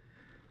right.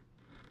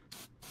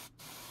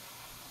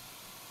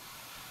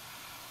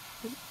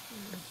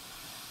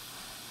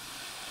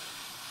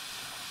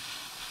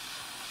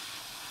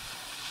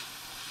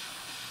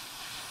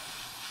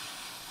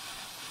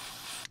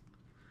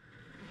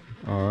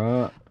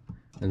 Alright,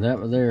 and that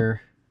right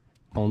there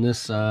on this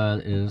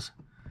side is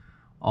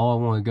all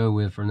I want to go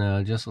with for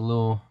now. Just a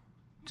little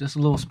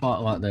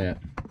spot like that.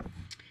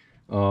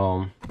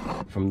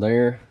 From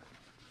there,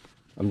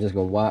 I'm just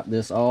gonna wipe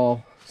this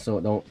off so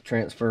it don't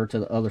transfer to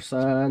the other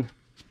side.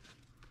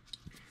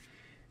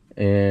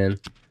 And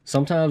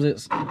sometimes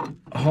it's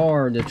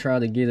hard to try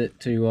to get it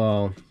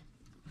to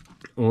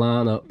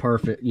line up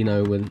perfect, you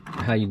know, with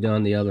how you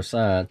done the other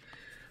side.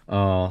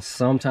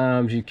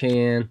 Sometimes you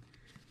can.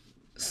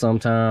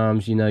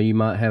 Sometimes, you know, you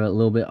might have it a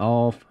little bit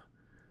off.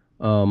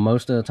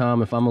 Most of the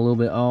time, if I'm a little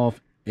bit off,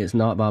 it's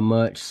not by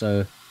much,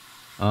 so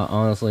I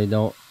honestly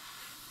don't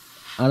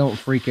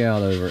freak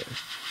out over it.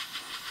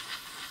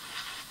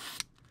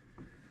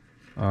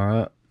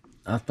 Alright,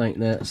 I think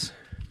that's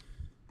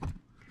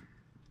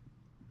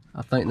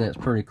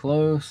pretty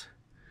close.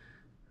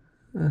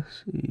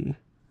 Let's see.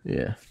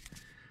 Yeah,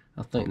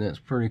 I think that's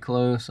pretty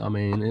close. I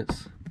mean,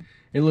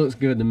 it looks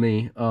good to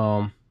me.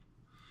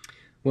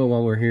 Well,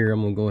 while we're here,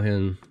 I'm gonna go ahead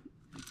and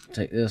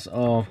take this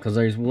off, because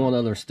there's one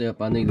other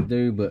step I need to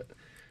do. But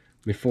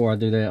before I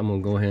do that, I'm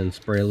gonna go ahead and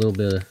spray a little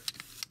bit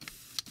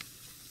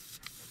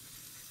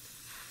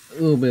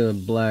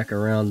of black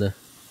around the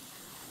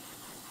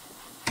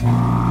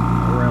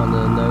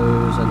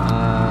nose and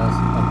eyes.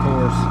 Of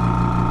course,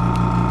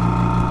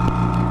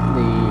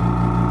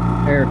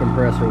 the air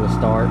compressor will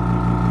start.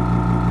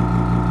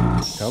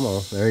 Come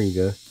on, there you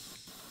go.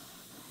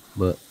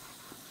 But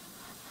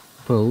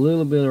put a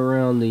little bit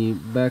around the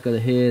back of the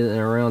head and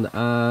around the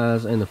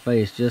eyes and the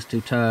face, just to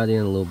tie it in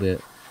a little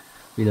bit.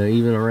 You know,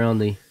 even around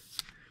the...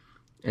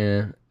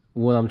 And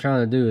what I'm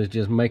trying to do is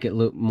just make it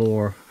look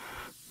more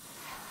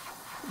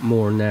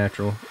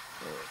natural.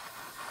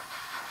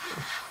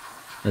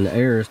 And the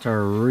air is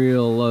turned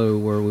real low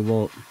where we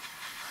won't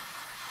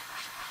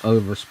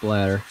over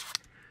splatter.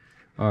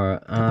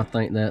 Alright, I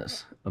think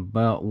that's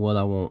about what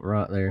I want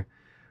right there.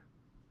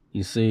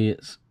 You see,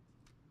 it's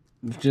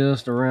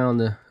just around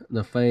the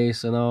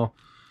face and all.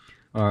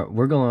 Alright,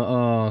 we're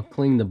gonna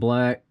clean the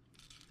black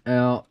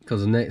out,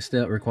 because the next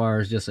step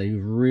requires just a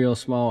real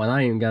small, and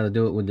I ain't even got to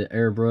do it with the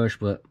airbrush,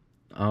 but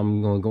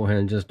I'm gonna go ahead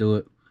and just do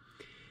it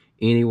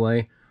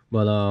anyway.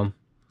 But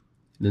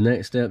the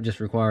next step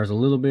just requires a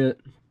little bit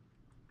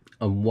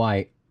of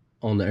white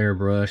on the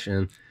airbrush,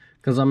 and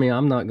because I mean,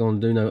 I'm not gonna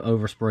do no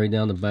overspray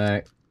down the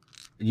back.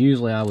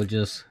 Usually I would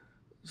just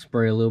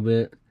spray a little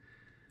bit.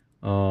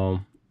 I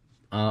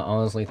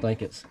honestly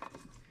think it's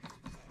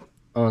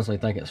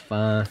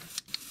fine.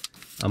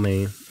 I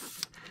mean,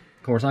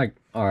 of course,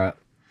 alright.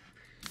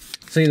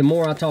 See, the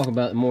more I talk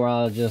about it, the more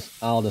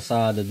I'll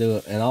decide to do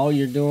it. And all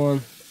you're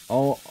doing,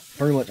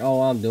 pretty much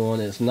all I'm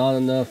doing, it's not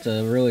enough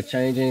to really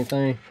change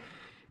anything.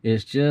 It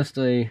was just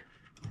a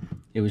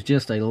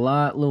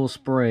light little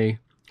spray,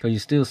 because you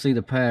still see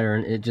the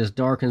pattern. It just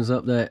darkens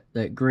up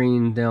that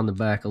green down the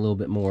back a little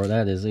bit more.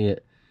 That is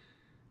it.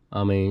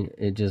 I mean,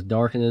 it just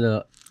darkened it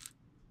up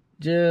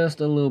just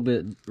a little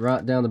bit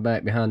right down the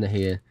back behind the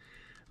head.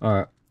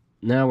 Alright,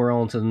 now we're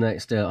on to the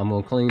next step. I'm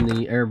going to clean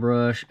the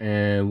airbrush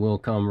and we'll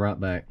come right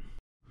back.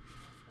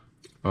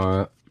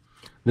 Alright,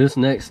 this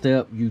next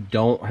step you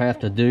don't have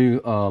to do.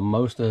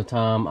 Most of the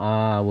time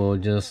I will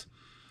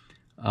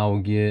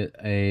get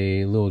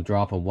a little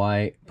drop of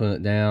white, put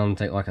it down,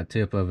 take like a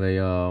tip of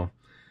a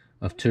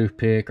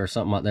toothpick or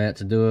something like that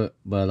to do it.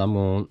 But I'm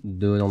going to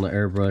do it on the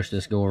airbrush,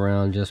 just go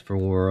around just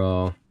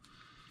for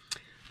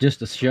just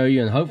to show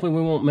you, and hopefully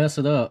we won't mess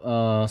it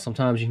up.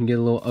 Sometimes you can get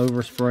a little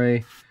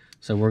overspray,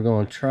 so we're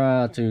going to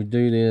try to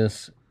do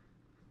this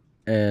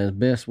as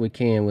best we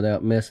can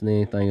without messing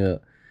anything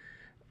up.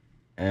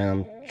 And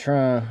I'm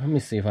trying, let me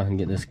see if I can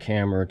get this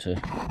camera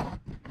to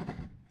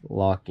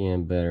lock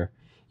in better.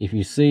 If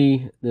you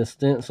see this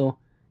stencil,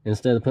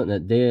 instead of putting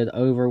it dead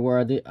over where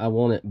I did, I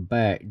want it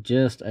back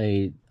just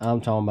a,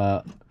 I'm talking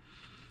about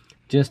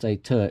just a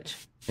touch.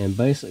 And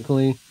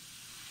basically,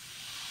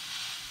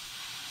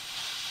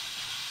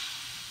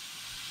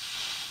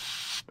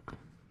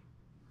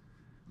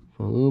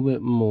 a little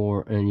bit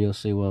more and you'll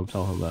see what I'm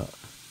talking about.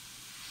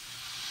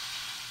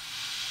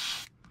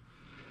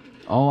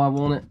 All I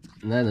want it,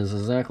 and that is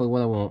exactly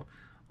what I want.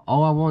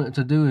 All I want it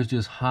to do is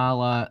just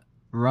highlight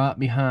right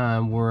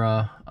behind where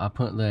I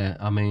put that.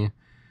 I mean,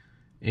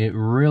 it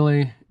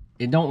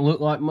don't look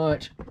like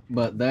much,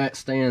 but that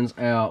stands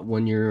out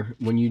when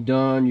you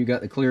done, you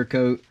got the clear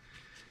coat.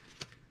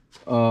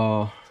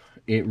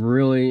 It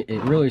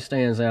really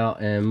stands out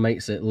and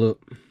makes it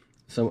look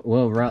so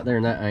well. Right there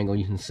in that angle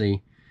you can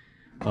see,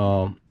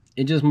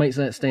 it just makes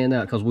that stand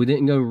out, because we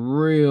didn't go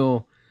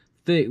real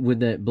thick with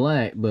that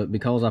black, but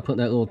because I put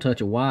that little touch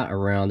of white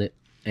around it,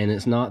 and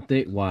it's not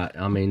thick white,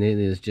 I mean, it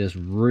is just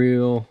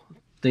real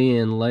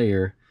thin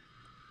layer,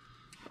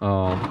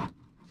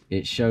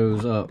 it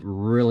shows up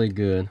really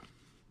good.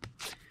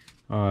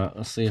 Alright,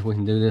 let's see if we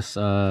can do this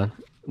side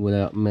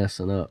without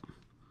messing up.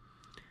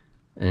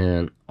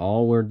 And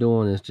all we're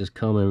doing is just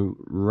coming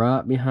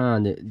right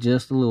behind it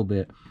just a little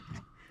bit,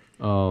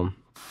 and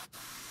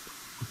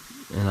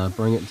I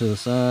bring it to the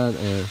side,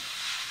 and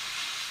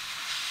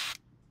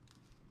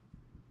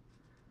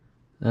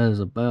that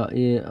is about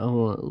it. I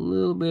want a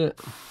little bit.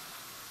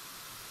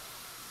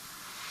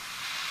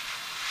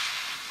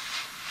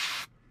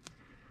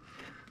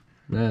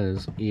 That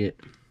is it.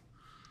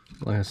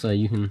 Like I say,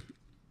 you can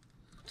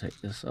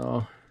take this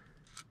off.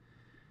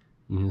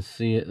 You can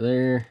see it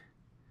there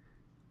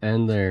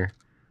and there.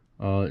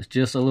 It's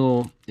just a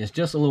little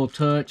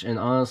touch, and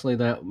honestly,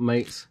 that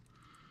makes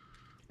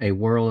a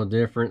world of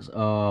difference.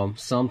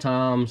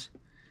 Sometimes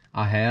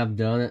I have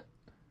done it.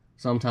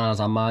 Sometimes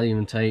I might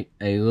even take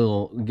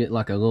get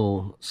like a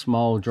little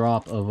small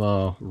drop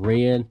of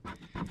red.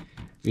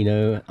 You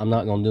know, I'm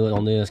not gonna do it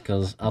on this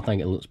because I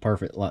think it looks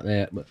perfect like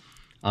that, but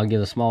I'll get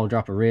a small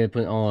drop of red,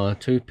 put it on a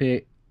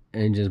toothpick,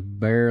 and just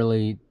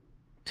barely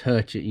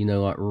touch it, you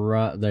know, like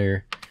right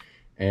there.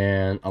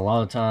 And a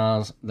lot of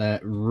times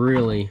that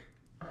really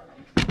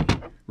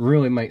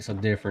makes a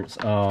difference.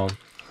 Let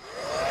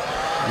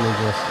me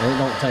just, it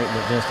don't take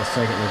but just a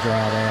second to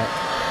dry that,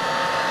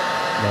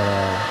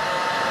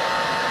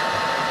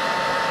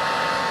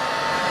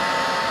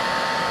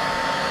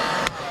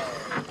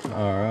 but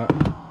alright,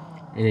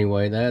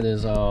 anyway, that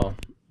is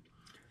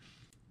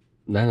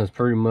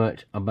pretty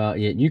much about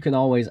it. You can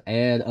always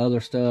add other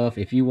stuff.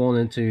 If you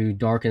wanted to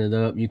darken it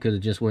up, you could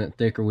have just went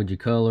thicker with your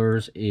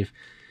colors. If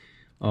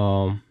you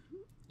know,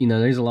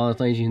 there's a lot of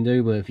things you can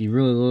do, but if you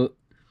really look,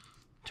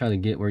 try to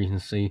get where you can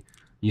see,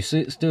 you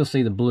still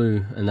see the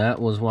blue, and that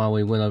was why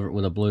we went over it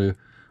with a blue.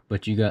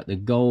 But you got the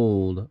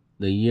gold,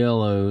 the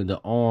yellow, the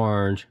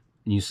orange.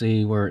 You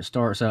see where it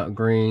starts out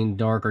green,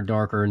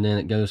 darker, and then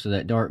it goes to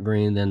that dark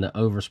green, then the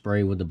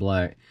overspray with the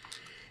black.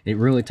 It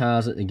really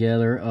ties it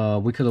together.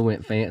 We could have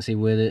went fancy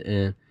with it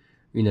and,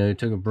 you know,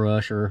 took a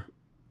brush or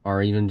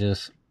even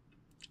just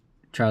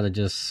try to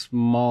just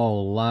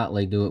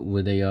lightly do it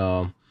with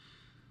the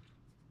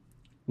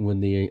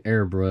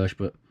airbrush,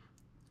 but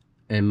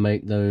and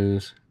make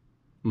those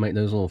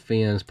little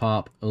fins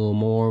pop a little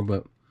more.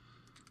 But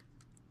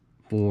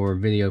for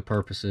video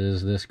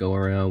purposes, this go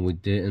around we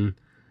didn't.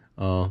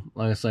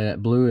 Like I say,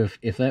 that blue,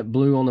 if that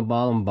blue on the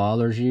bottom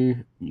bothers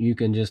you, you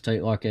can just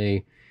take like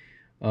a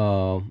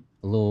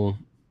little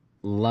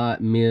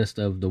light mist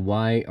of the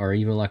white, or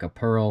even like a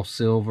pearl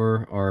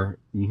silver, or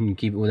you can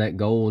keep it with that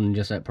gold and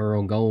just that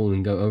pearl gold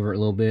and go over it a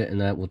little bit,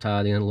 and that will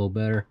tie it in a little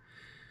better.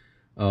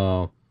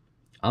 I'm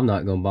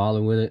not gonna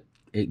bother with it.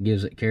 It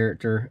gives it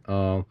character.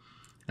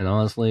 And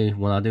honestly,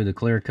 when I do the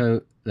clear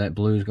coat, that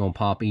blue is gonna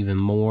pop even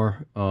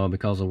more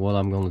because of what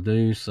I'm gonna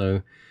do.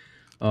 So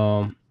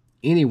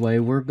anyway,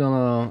 we're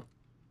gonna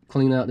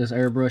clean out this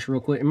airbrush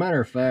real quick. As a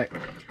matter of fact,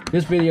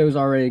 this video is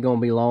already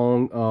gonna be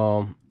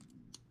long,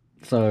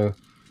 so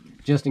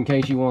just in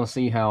case you want to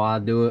see how I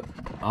do it,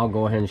 I'll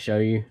go ahead and show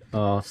you.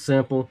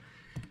 Simple.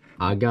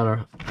 I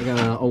got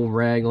an old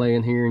rag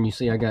laying here, and you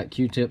see I got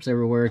Q-tips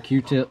everywhere.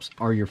 Q-tips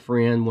are your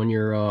friend when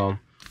you're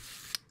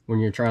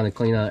trying to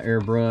clean out an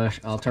airbrush.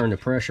 I'll turn the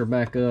pressure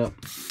back up,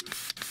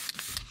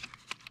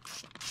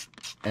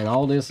 and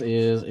all this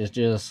is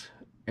just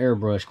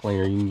airbrush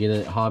cleaner. You can get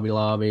it at Hobby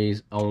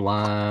Lobbies,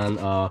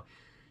 online.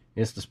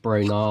 It's the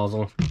spray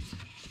nozzle.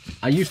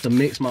 I used to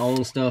mix my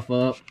own stuff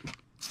up,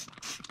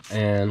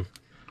 and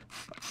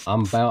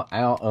I'm about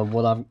out of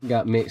what I've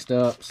got mixed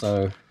up,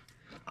 so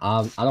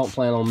I don't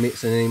plan on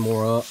mixing any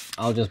more up.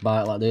 I'll just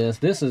buy it like this.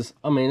 This is,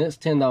 I mean, it's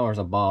 $10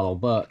 a bottle,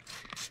 but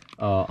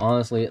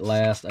honestly, it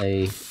lasts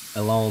a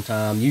long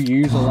time. You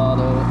use a lot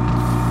of it.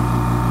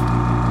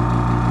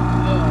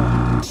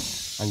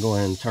 I'll go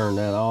ahead and turn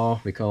that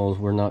off, because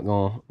we're not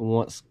gonna,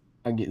 once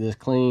I get this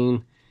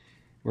clean,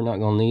 we're not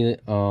gonna need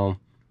it.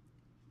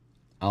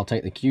 I'll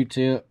take the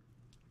Q-tip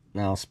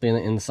and I'll spin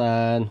it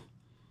inside,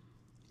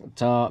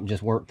 top,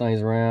 just work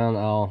things around.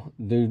 I'll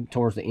do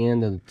towards the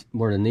end of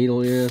where the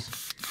needle is,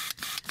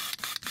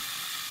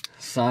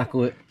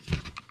 cycle it.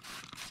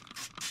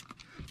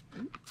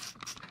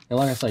 And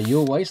like I say,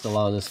 you'll waste a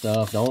lot of this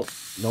stuff.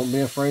 Don't be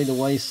afraid to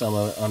waste some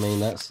of it. I mean,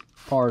 that's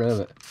part of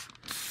it.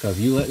 Because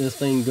if you let this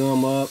thing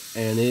gum up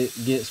and it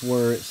gets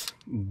where it's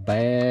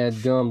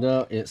bad gummed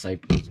up, it's a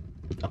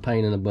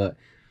pain in the butt.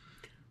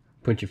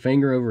 Put your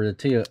finger over the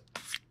tip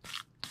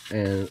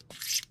and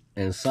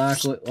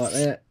cycle it like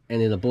that,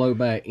 and it'll blow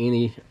back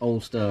any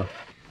old stuff.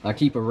 I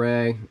keep a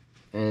rag,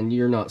 and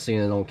you're not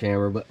seeing it on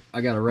camera, but I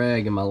got a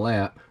rag in my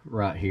lap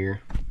right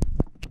here.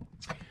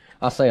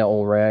 I say an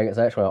old rag, it's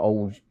actually an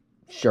old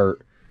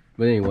shirt.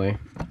 But anyway,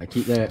 I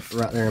keep that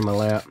right there in my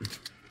lap.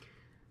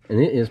 And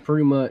it is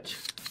pretty much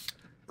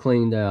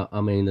cleaned out.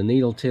 I mean, the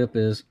needle tip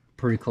is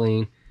pretty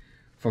clean.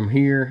 From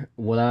here,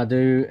 what I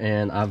do,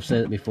 and I've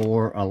said it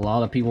before, a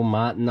lot of people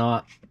might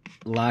not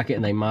like it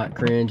and they might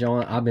cringe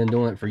on it. I've been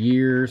doing it for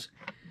years,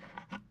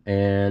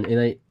 and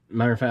it ain't,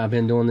 matter of fact, I've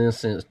been doing this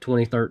since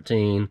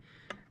 2013,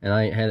 and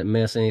I ain't had it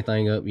mess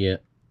anything up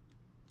yet.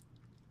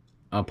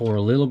 I pour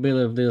a little bit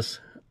of this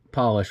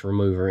polish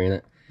remover in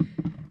it,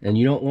 and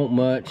you don't want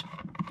much,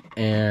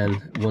 and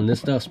when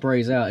this stuff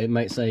sprays out, it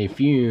makes a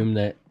fume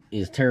that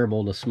is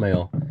terrible to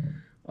smell.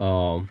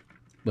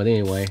 But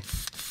anyway,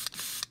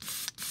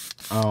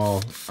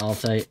 I'll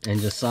take and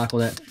just cycle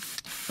that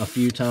a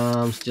few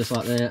times, just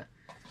like that.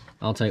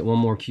 I'll take one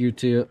more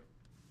Q-tip,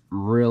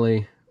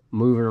 really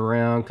move it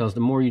around, because the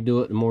more you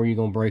do it, the more you're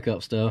gonna break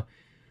up stuff.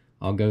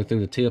 I'll go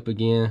through the tip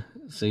again.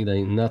 See,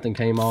 nothing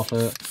came off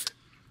of it.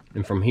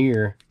 And from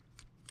here,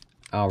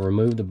 I'll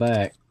remove the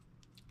back,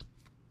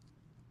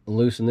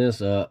 loosen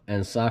this up,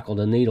 and cycle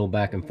the needle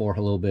back and forth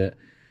a little bit,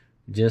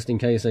 just in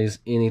case there's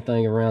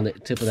anything around the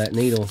tip of that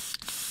needle.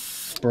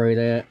 Spray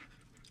that.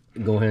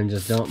 Go ahead and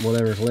just dump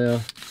whatever's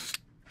left.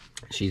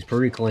 She's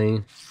pretty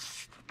clean.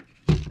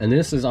 And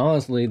this is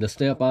honestly the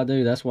step I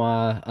do. That's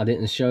why I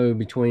didn't show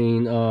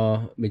between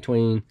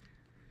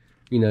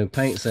you know,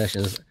 paint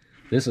sessions.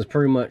 This is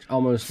pretty much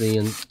almost the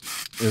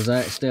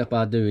exact step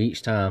I do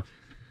each time.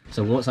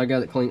 So once I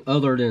got it clean,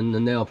 other than the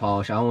nail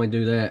polish, I only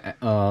do that,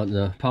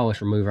 the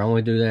polish remover, I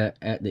only do that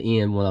at the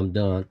end when I'm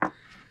done.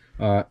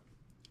 Alright,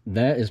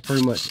 that is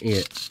pretty much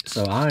it.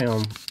 So I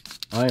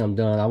am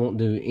done. I won't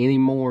do any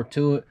more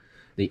to it.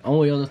 The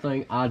only other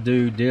thing I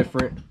do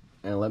different,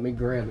 and let me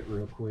grab it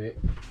real quick.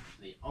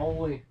 The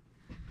only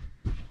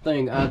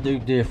thing I do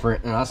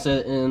different, and I said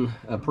it in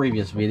a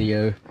previous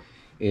video,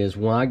 is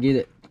when I get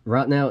it,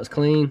 right now it's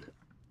clean,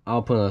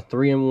 I'll put a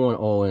 3-in-1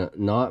 oil in it.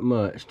 Not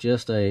much,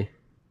 just a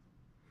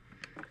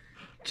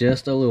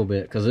little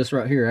bit, because this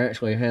right here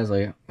actually has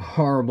a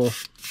horrible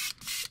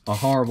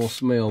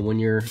smell when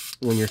you're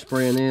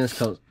spraying this,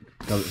 because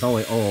it's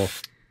only oil.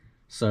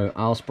 So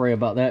I'll spray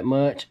about that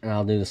much, and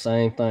I'll do the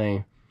same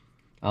thing.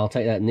 I'll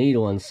take that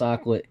needle and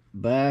cycle it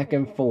back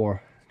and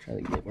forth. Try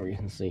to get where you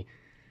can see.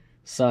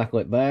 Cycle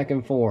it back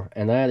and forth,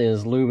 and that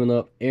is lubing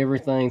up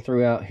everything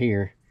throughout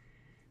here.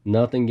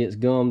 Nothing gets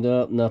gummed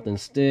up, nothing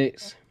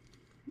sticks.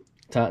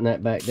 Tighten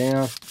that back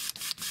down.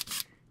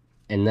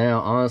 And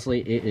now,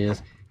 honestly, it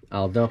is,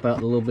 I'll dump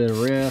out a little bit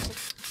of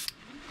rest,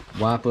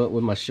 wipe up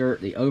with my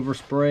shirt the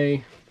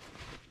overspray,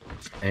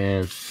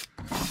 and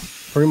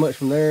pretty much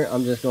from there,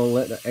 I'm just going to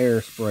let the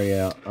air spray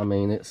out. I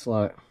mean, it's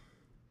like,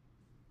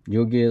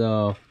 you'll get,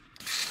 well,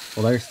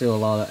 there's still a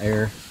lot of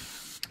air.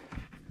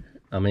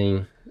 I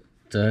mean,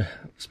 to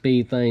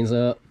speed things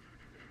up,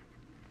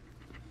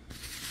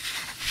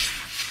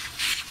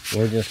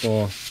 we're just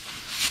going,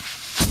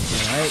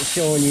 I ain't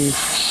showing you,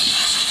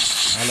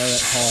 I know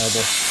that's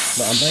horrible,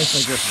 but I'm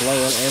basically just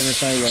blowing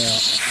everything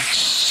out.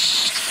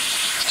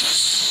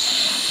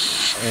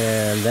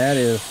 And that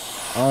is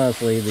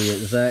honestly the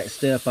exact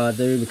step I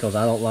do, because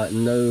I don't like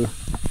no,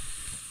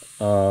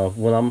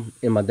 when I'm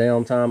in my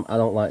downtime, I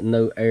don't like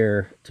no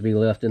air to be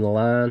left in the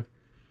line.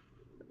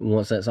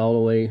 Once that's all the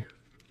way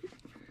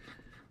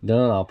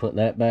done, I'll put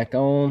that back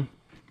on,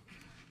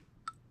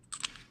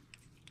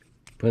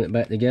 put it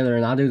back together,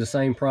 and I do the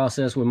same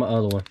process with my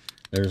other one.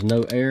 There's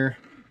no air,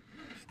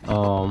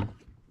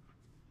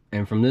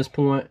 and from this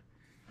point,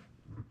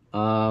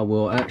 I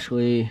will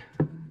actually,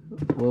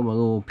 well, my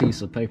little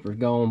piece of paper is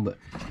gone, but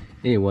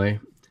anyway,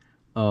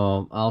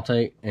 I'll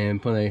take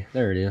and put a,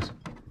 there it is.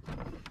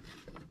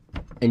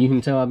 And you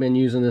can tell I've been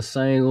using this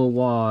same little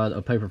wad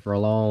of paper for a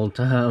long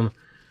time.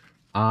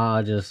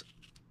 I just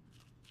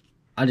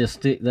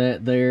stick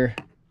that there,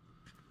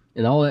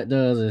 and all that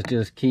does is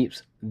just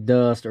keeps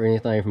dust or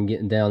anything from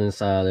getting down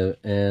inside of it.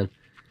 And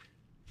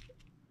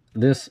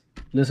this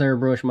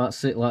airbrush might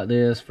sit like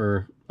this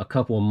for a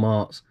couple of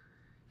months,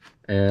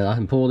 and I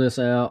can pull this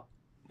out,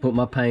 put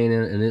my paint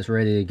in, and it's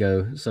ready to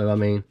go. So I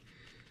mean,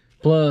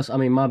 plus, I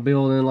mean, my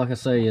building, like I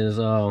say, is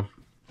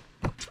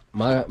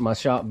my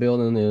shop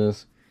building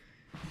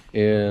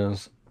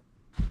is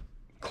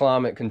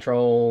climate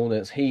controlled.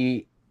 It's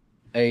heat,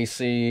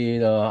 AC.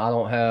 I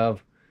don't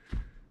have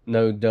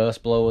no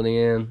dust blowing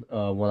in.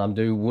 When I'm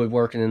doing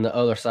woodworking in the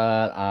other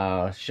side,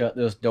 I shut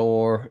this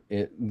door.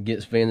 It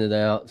gets vented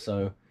out.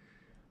 So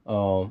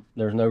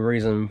There's no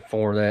reason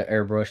for that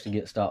airbrush to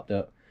get stopped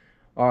up.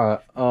 Alright,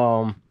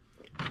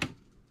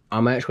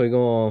 I'm actually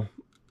going to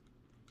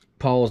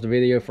pause the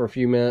video for a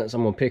few minutes.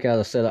 I'm going to pick out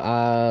a set of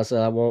eyes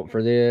that I want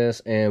for this,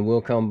 and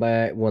we'll come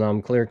back when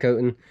I'm clear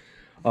coating.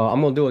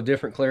 I'm going to do a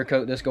different clear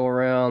coat this go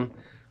around.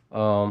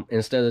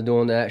 Instead of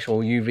doing the actual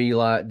UV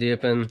light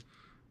dipping,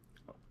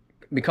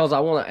 because I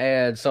want to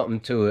add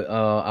something to it.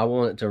 I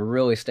want it to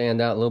really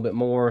stand out a little bit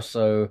more,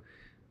 so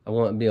I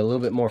want it to be a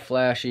little bit more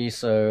flashy.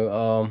 So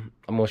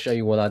I'm going to show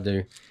you what I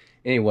do.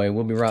 Anyway,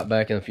 we'll be right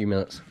back in a few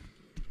minutes.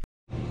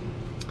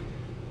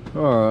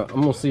 Alright,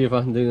 I'm going to see if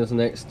I can do this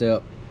next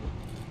step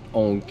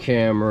on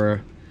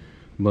camera,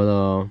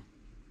 but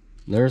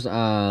there's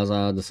eyes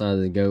I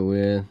decided to go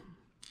with.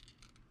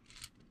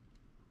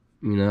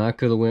 You know, I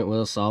could have went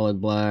with a solid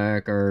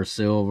black or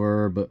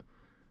silver, but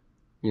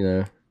you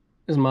know,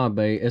 it's my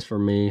bait, it's for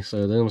me,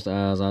 so them's the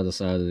eyes I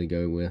decided to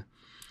go with.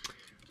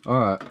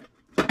 Alright,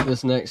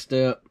 this next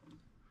step,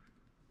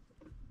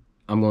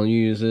 I'm going to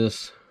use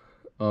this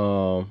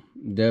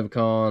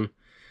DevCon.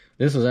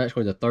 This is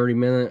actually the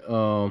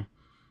 30-minute.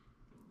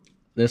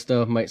 This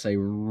stuff makes a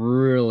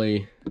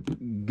really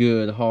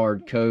good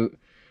hard coat.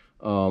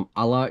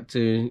 I like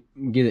to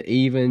get it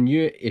even.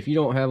 If you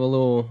don't have a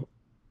little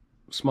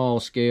small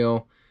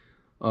scale,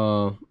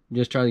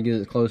 just try to get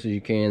it as close as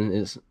you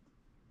can.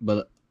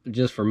 But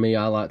just for me,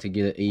 I like to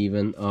get it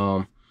even.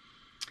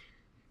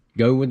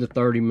 Go with the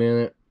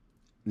 30-minute.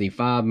 The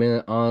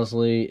 5-minute,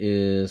 honestly,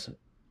 is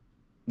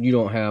you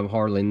don't have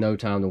hardly no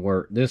time to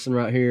work. This one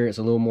right here, it's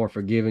a little more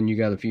forgiving. You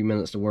got a few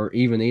minutes to work.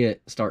 Even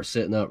it starts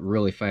setting up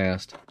really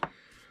fast.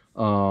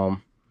 All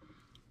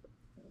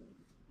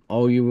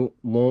you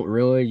want,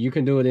 really, you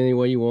can do it any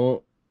way you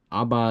want.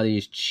 I buy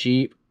these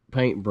cheap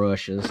paint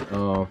brushes.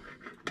 Let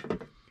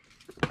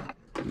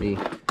me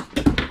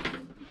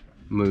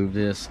move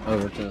this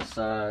over to the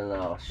side and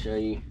I'll show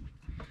you.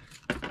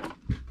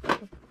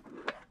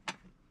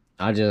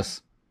 I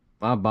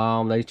buy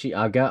them. They cheap.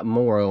 I got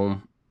more of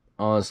them,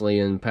 honestly,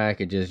 in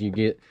packages. You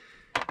get,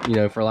 you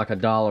know, for like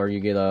 $1, you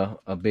get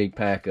a big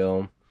pack of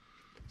them.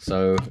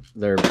 So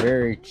they're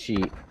very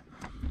cheap.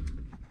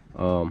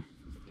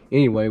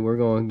 Anyway, we're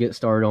going to get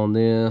started on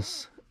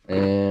this,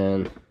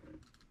 and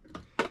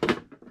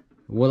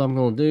what I'm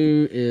going to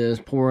do is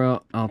pour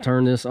out. I'll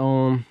turn this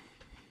on.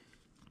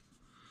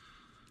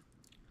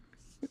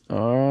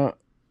 Alright,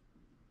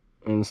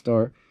 and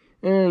start.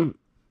 And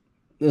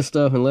this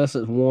stuff, unless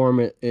it's warm,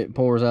 it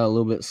pours out a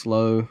little bit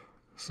slow,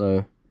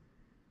 so,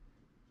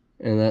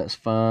 and that's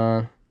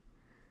fine.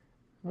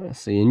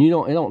 Let's see, and it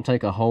don't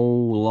take a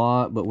whole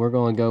lot, but we're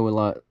going to go with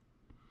like,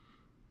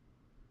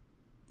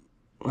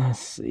 let's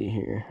see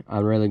here. I'd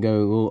rather go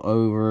a little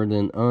over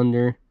than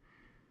under.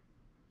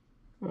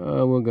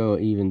 We'll go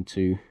even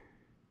 2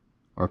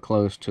 or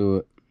close to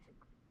it.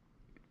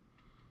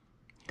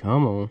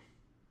 Come on.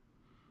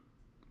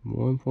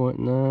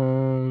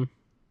 1.9.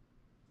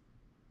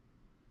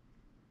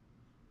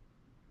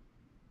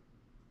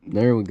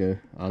 There we go.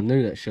 I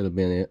knew that should have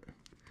been it.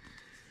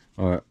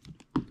 Alright.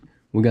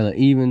 We got an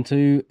even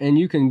 2. And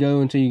you can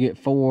go until you get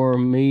 4.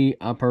 Me,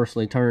 I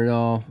personally turn it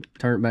off,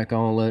 turn it back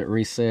on, let it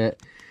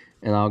reset.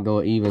 And I'll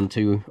go even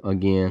 2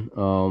 again.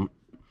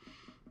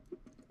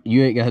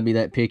 You ain't got to be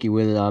that picky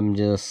with it.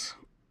 This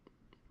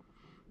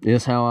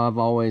is how I've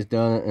always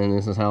done it, and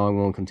this is how I'm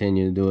going to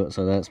continue to do it.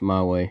 So that's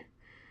my way.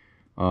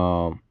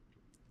 The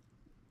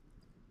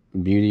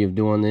beauty of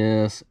doing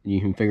this,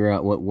 you can figure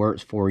out what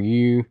works for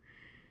you.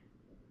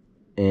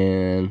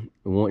 And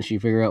once you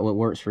figure out what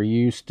works for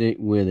you, stick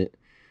with it.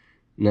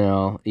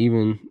 Now,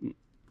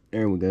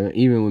 there we go.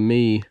 Even with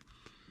me,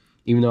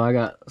 even though I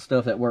got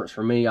stuff that works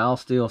for me, I'll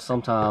still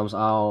sometimes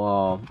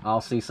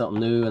I'll see something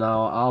new and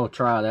I'll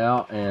try it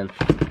out, and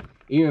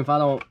even if I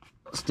don't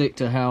stick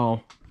to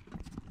how,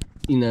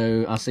 you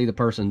know, I see the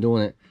person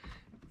doing it,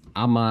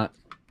 I might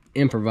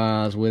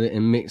improvise with it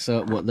and mix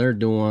up what they're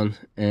doing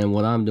and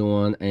what I'm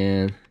doing,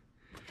 and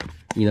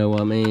you know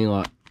what I mean,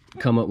 like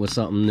come up with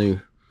something new.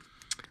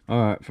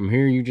 Alright, from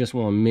here you just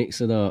want to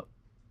mix it up.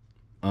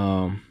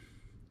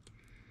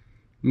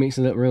 Mix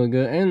it up really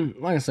good. And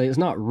like I say, it's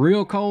not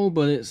real cold,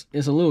 but it's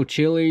a little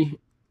chilly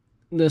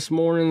this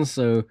morning,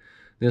 so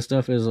this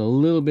stuff is a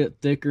little bit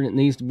thicker than it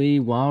needs to be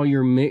while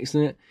you're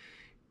mixing it.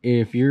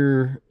 If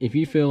you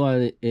feel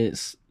like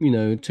it's, you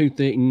know, too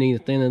thick and you need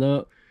to thin it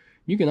up,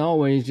 you can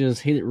always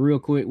just hit it real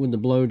quick with the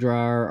blow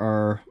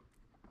dryer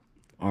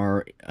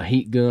or a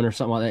heat gun or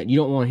something like that. You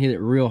don't want to hit it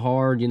real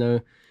hard, you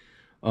know.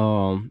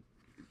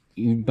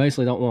 You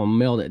basically don't want to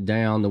melt it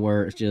down to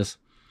where it's just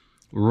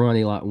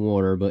runny like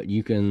water, but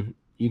you can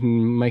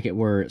make it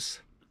where it's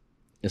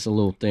a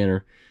little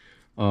thinner.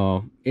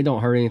 It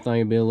don't hurt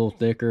anything to be a little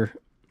thicker.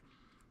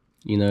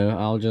 You know,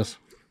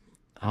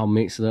 I'll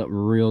mix it up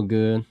real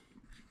good.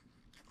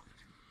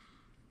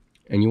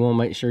 And you want to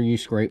make sure you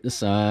scrape the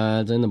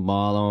sides and the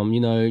bottom. You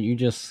know, you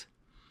just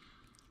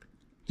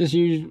use,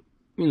 you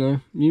know,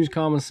 use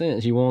common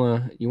sense. You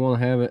want to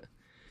have it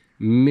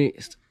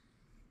mixed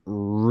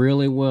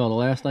really well. The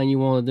last thing you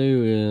want to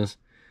do is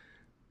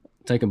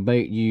take a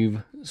bait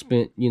you've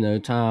spent, you know,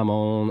 time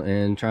on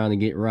and trying to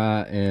get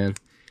right,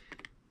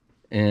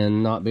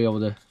 and not be able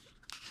to,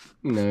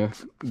 you know,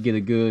 get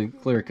a good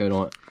clear coat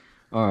on it.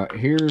 All right,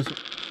 here's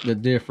the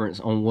difference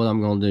on what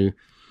I'm gonna do.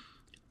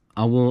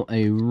 I want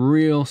a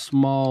real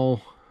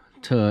small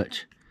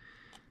touch.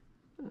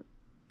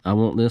 I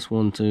want this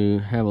one to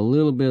have a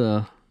little bit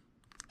of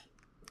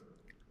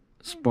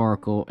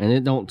sparkle, and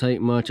it don't take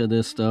much of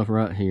this stuff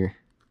right here.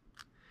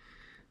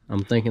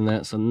 I'm thinking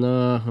that's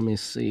enough. Let me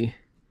see.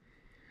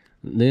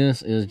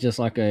 This is just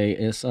like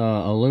it's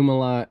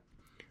Alumilite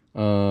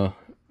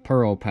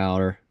pearl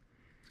powder,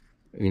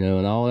 you know,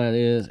 and all that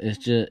is, it's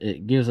just,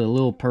 it gives a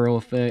little pearl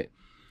effect,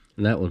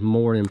 and that was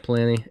more than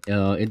plenty.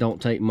 It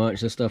don't take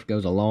much. This stuff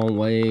goes a long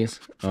ways.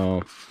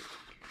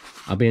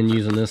 I've been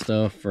using this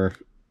stuff for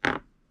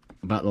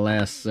about the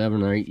last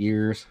 7 or 8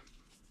 years.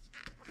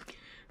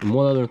 And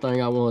one other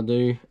thing I want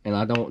to do, and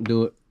I don't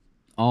do it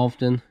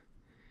often,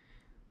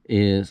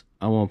 is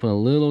I want to put a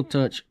little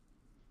touch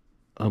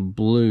of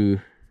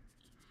blue,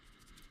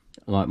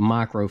 like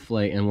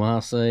microflake. And when I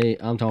say,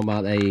 I'm talking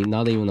about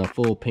not even a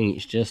full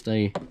pinch, just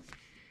a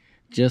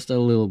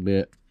little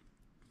bit.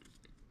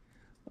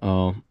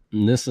 And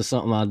this is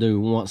something I do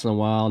once in a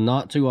while,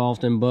 not too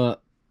often,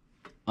 but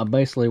I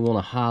basically want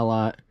to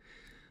highlight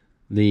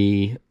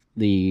the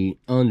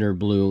under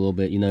blue a little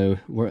bit, you know,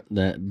 where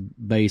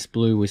that base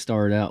blue we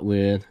started out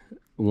with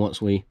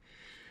once we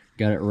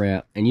got it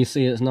wrapped. And you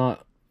see it's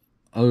not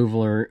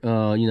over,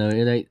 you know,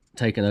 it ain't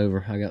taking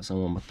over. I got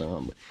some on my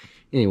thumb, but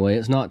anyway,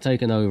 it's not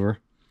taking over.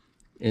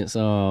 It's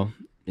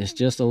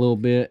just a little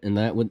bit, and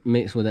that would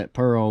mix with that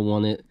pearl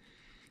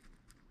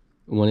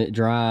when it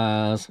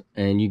dries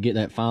and you get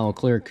that final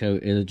clear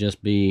coat, it'll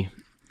just be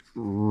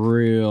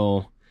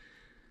real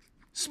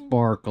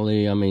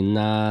sparkly. I mean,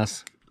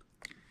 nice.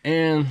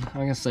 And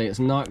like I say, it's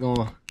not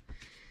gonna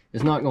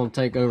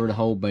take over the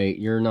whole bait.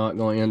 You're not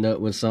gonna end up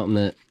with something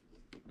that,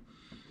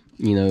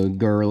 you know,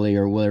 girly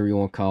or whatever you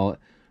want to call it.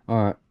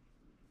 All right,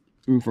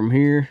 and from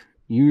here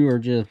you are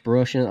just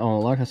brushing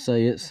on. Like I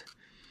say,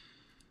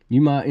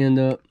 you might end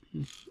up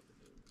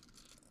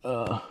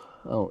I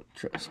don't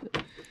trust it.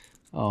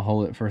 I'll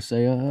hold it for a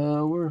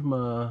second. Where's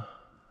my,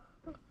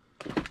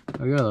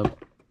 I got a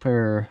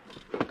pair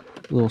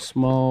of little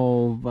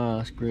small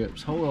vice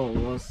grips. Hold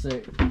on one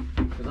sec,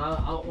 because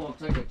I don't want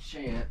to take a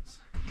chance.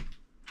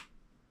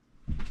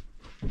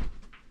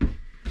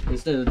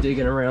 Instead of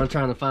digging around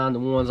trying to find the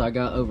ones I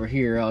got over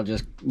here, I'll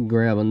just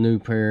grab a new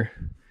pair,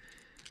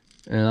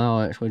 and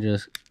I'll actually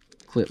just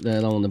clip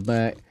that on the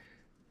back,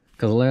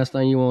 because the last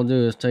thing you want to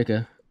do is take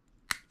a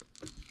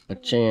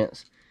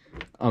chance.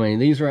 I mean,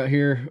 these right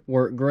here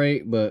work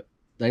great, but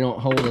they don't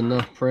hold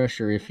enough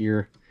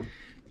pressure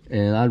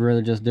and I'd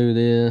rather just do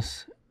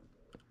this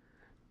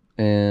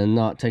and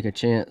not take a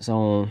chance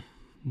on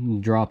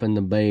dropping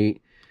the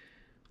bait,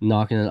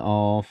 knocking it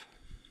off.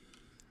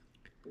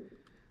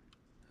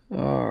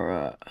 All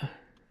right.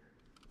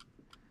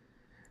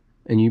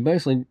 And you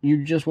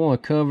just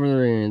want to cover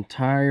the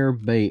entire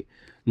bait.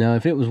 Now,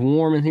 if it was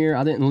warm in here,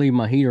 I didn't leave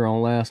my heater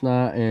on last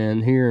night,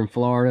 and here in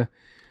Florida,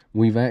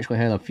 we've actually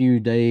had a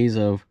few days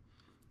of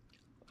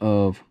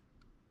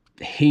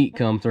heat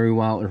come through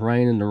while it was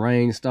raining. The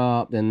rain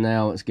stopped, and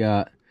now it's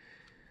gotten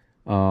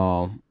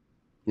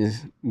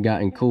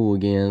cool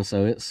again,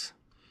 so it's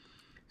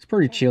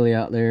pretty chilly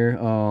out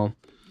there.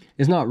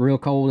 It's not real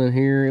cold in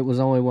here. It was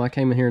only when I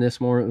came in here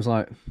this morning, it was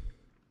like,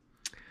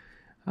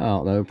 I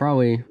don't know,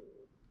 probably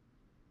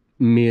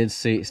mid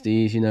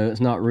 60s. You know,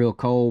 it's not real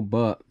cold,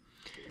 but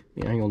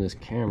let me hang on this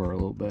camera a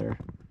little better.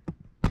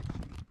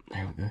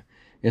 There we go.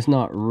 It's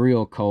not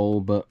real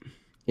cold, but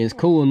it's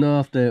cool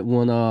enough that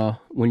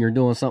when you're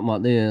doing something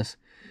like this,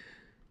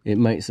 it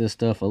makes this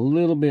stuff a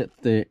little bit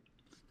thick.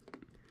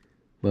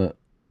 But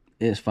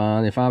it's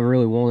fine. If I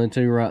really wanted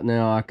to right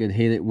now, I could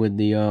hit it with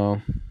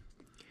the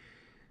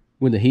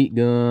heat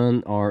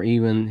gun, or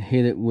even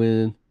hit it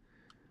with,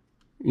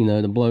 you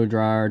know, the blow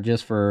dryer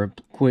just for a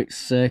quick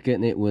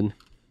second. It would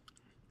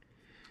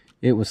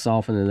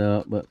soften it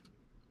up, but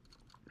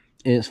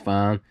it's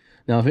fine.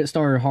 Now, if it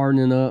started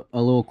hardening up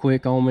a little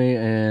quick on me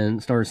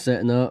and started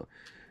setting up,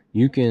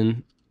 you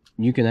can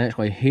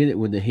actually hit it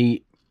with the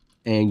heat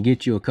and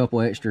get you a couple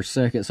extra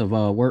seconds of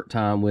work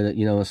time with it,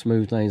 you know, and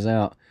smooth things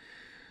out.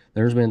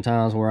 There's been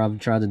times where I've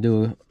tried to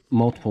do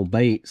multiple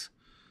baits,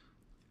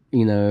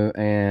 you know,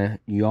 and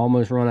you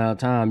almost run out of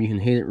time. You can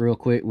hit it real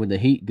quick with the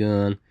heat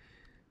gun,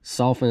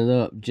 soften it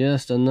up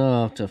just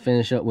enough to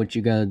finish up what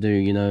you got to do,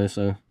 you know.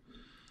 So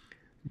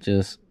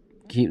just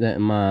keep that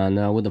in mind.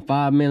 Now, with the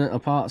 5-minute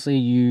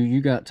epoxy,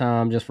 you got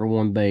time just for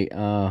one bait.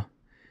 I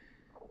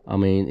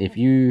mean, if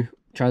you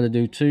try to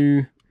do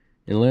 2,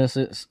 unless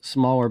it's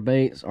smaller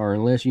baits, or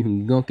unless you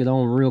can gunk it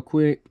on real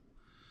quick,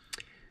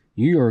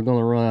 you are going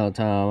to run out of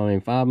time. I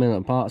mean,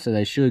 5-minute epoxy,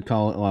 they should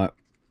call it like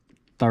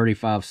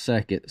 35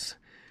 seconds,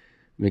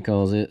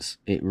 because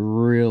it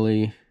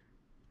really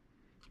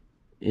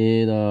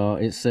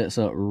sets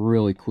up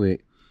really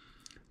quick.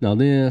 Now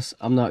this,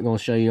 I'm not going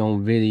to show you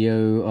on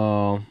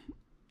video,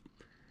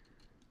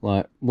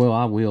 well,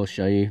 I will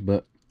show you,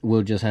 but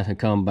we'll just have to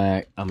come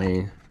back. I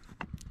mean,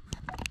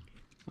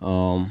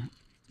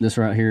 This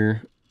right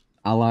here,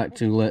 I like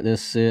to let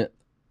this sit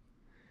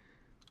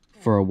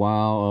for a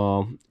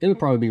while. It'll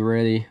probably be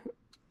ready.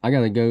 I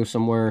gotta go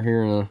somewhere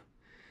here in the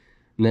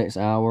next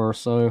hour or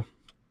so.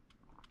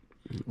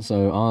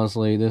 So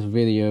honestly, this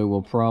video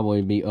will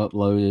probably be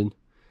uploaded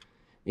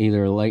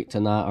either late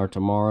tonight or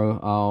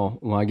tomorrow.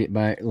 When I get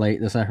back late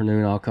this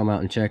afternoon, I'll come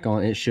out and check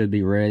on it. It should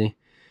be ready.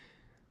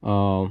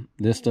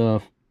 This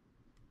stuff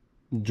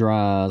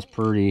dries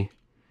pretty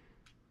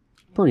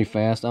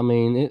fast. I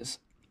mean,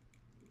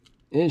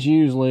 I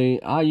usually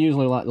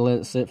like to let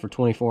it sit for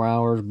 24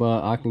 hours,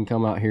 but I can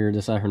come out here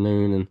this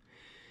afternoon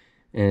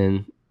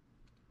and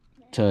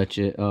touch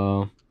it.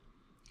 And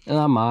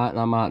I might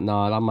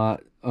not. I might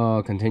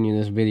continue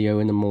this video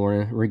in the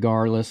morning.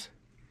 Regardless,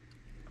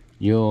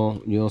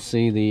 you'll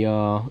see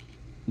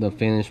the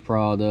finished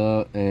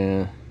product,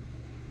 and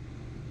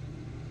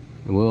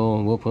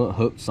we'll put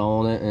hooks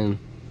on it, and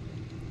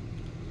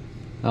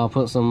I'll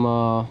put some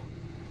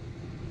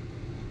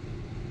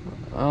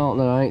I don't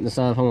know, I ain't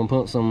decided if I'm gonna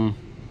put some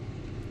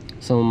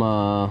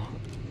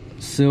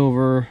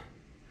silver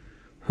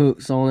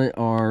hooks on it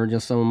or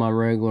just some of my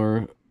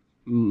regular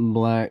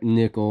black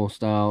nickel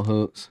style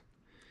hooks.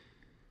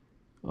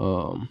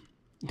 Because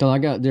I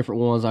got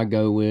different ones I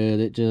go with.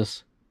 It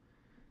just,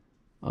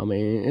 I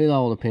mean, it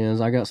all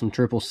depends. I got some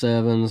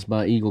 777s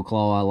by Eagle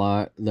Claw I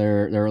like.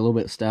 They're a little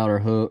bit stouter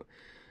hook.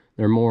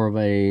 They're more of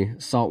a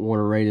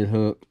saltwater rated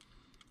hook.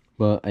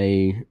 But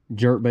a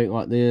jerkbait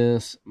like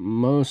this,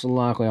 most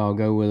likely I'll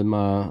go with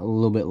my a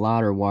little bit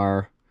lighter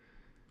wire,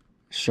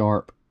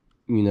 sharp,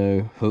 you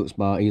know, hooks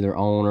by either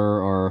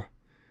Owner or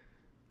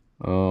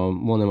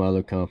one of them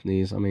other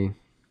companies. I mean,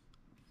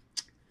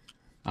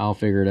 I'll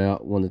figure it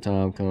out when the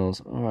time comes.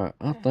 Alright,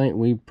 I think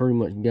we pretty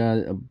much got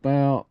it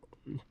about.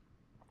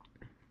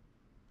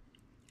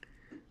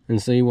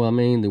 And see what I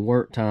mean? The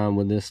work time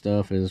with this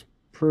stuff is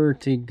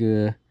pretty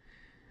good.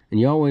 And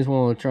you always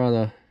want to try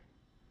to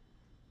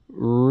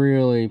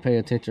really pay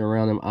attention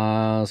around them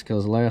eyes,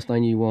 because the last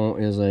thing you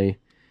want is an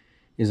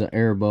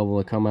air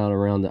bubble to come out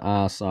around the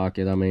eye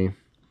socket. I mean,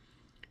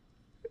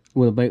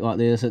 with a bait like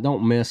this, it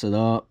don't mess it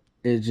up.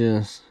 It's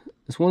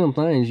one of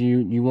them things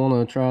you want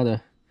to try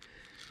to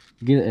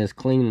get it as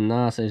clean and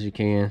nice as you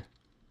can.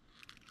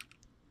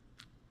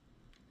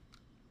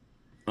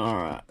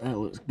 Alright, that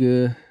looks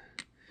good.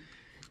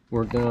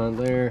 We're done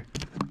there.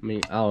 I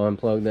mean, I'll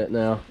unplug that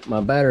now. My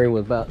battery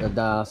was about to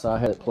die, so I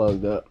had it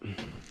plugged up.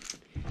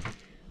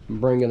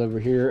 Bring it over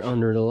here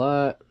under the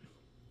light,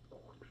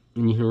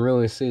 and you can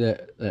really see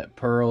that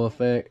pearl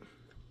effect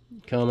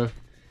coming.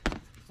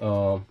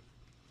 And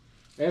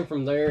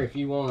from there, if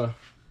you want to,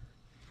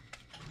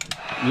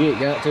 you ain't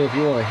got to, if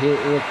you want to hit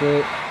it real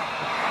quick,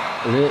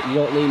 you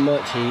don't need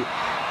much heat,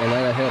 and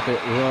that'll help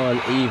it run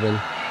even.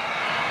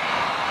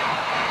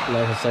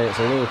 Like I say, it's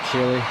a little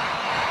chilly.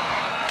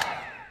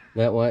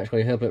 That will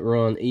actually help it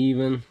run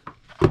even.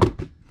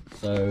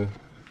 So,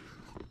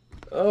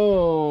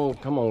 oh,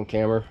 come on,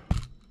 camera.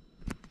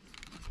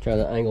 Try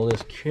to angle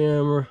this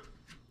camera.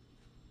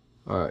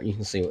 Alright, you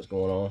can see what's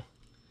going on.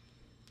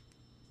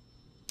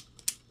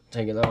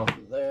 Take it off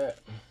of that.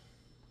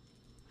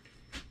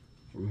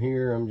 From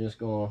here, I'm just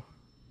going to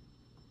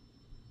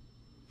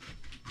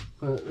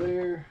put it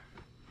there.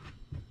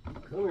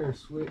 Come here,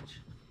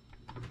 switch.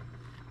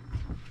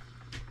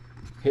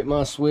 Hit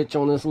my switch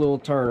on this little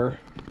turner.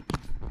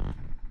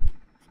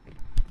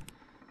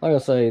 Like I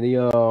say, if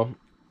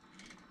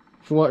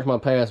you watch my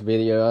past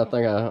video,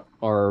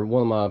 or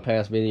one of my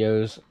past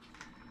videos,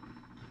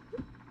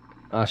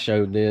 I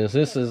showed this.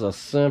 This is a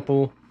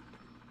simple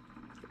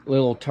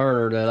little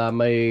turner that I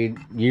made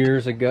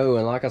years ago,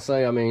 and like I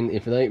say, I mean,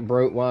 if it ain't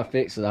broke, why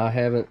fix it? I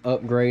haven't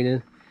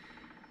upgraded.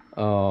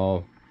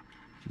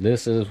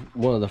 This is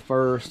one of the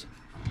first,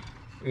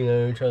 you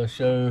know, try to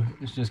show.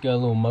 It's just got a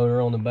little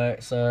motor on the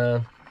back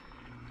side,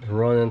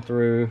 running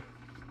through.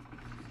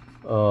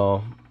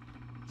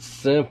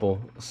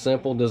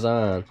 Simple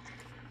design.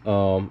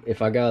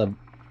 If I got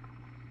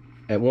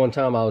at one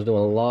time I was doing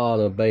a lot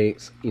of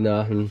baits, you know,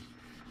 I can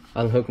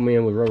hook them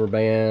in with rubber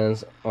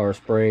bands or a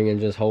spring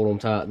and just hold them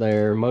tight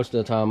there. Most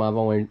of the time I'm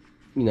only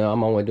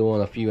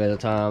doing a few at a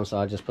time, so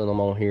I just put them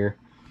on here.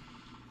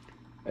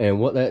 And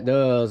what that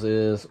does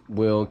is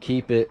will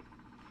keep it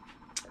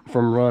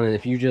from running.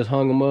 If you just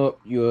hung them up,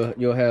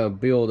 you'll have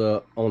build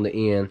up on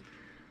the end,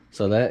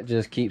 so that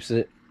just keeps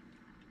it,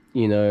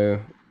 you know,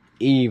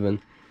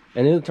 even.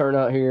 And it'll turn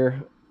out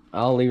here.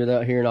 I'll leave it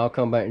out here and I'll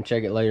come back and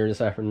check it later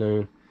this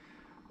afternoon.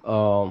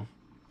 One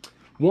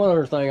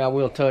other thing I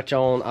will touch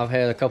on, I've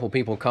had a couple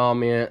people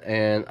comment,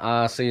 and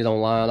I see it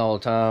online all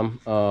the time,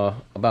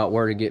 about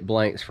where to get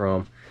blanks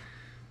from.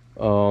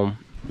 I've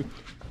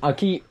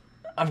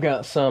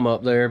got some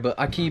up there, but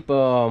I keep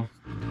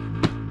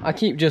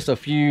just a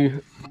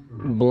few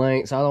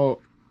blanks. I don't,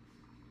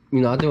 you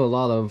know, I do a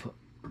lot of,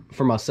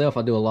 for myself,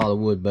 I do a lot of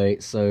wood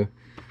baits, so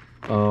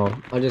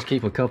I just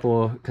keep a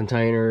couple of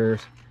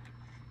containers,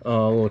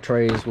 little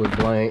trays with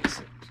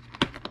blanks.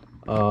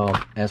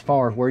 As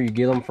far as where you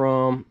get them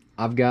from,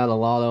 I've got a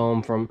lot of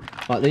them from,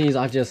 like these,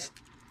 I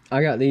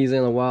got these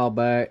in a while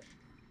back.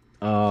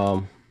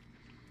 I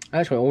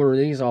actually ordered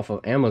these off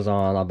of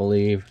Amazon, I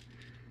believe.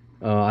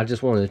 I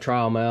just wanted to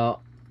try them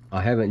out.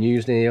 I haven't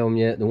used any of them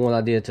yet. The one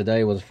I did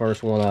today was the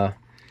first one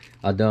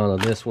I done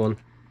of this one.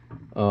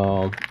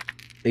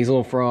 These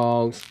little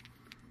frogs,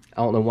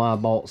 I don't know why I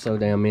bought so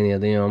damn many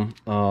of them.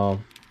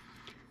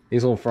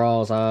 These little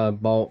frogs I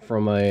bought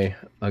from a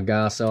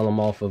guy selling them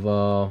off of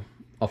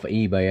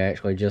eBay,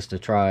 actually, just to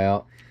try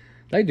out.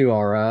 They do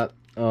all right.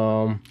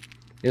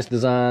 It's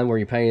designed where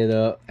you paint it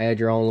up, add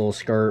your own little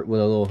skirt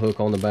with a little hook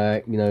on the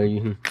back. You know,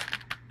 you can.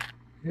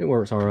 It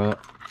works all right.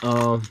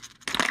 A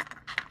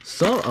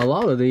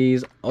lot of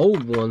these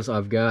old ones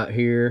I've got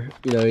here,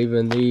 you know,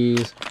 even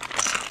these,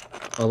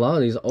 a lot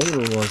of these older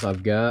ones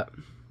I've got,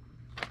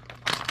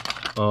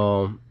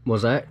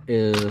 let's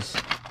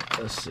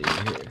see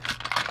here,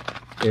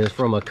 is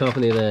from a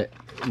company that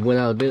went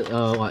out of business,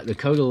 like the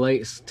Dakota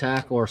Lakes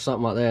Tackle or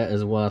something like that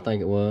is what I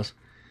think it was.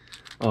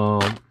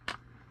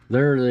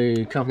 They're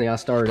the company I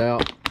started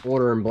out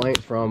ordering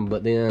blanks from,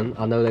 but then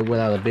I know they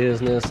went out of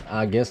business.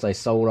 I guess they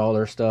sold all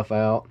their stuff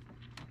out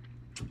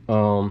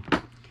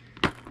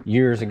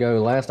years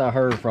ago. Last I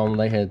heard from them,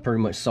 they had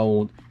pretty much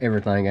sold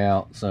everything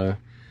out. So,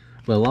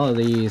 but a lot of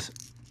these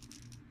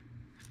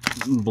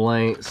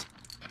blanks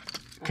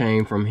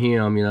came from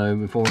him. You know,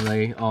 before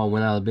they all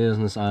went out of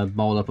business, I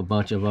bought up a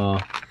bunch of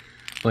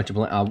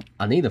blanks.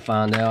 I need to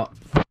find out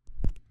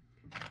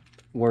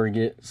where to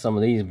get some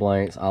of these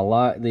blanks. I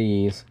like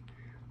these.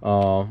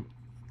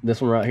 This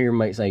one right here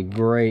makes a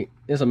great,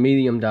 it's a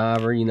medium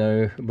diver, you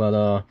know,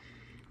 but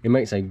it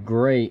makes a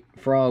great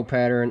frog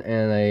pattern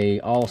and a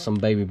awesome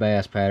baby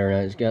bass pattern.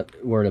 It's got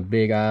where the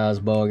big eyes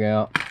bug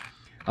out.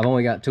 I've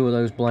only got 2 of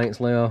those blanks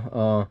left.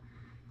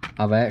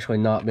 I've actually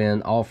not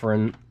been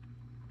offering,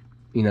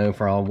 you know,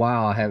 for a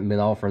while I haven't been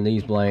offering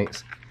these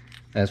blanks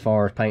as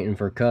far as painting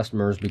for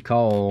customers,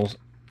 because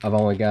I've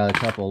only got a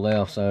couple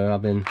left, so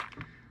I've been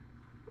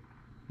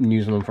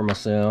using them for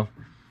myself.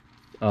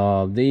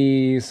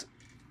 These,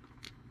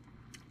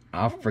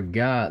 I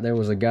forgot, there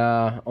was a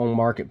guy on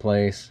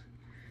Marketplace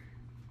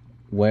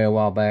way a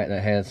while back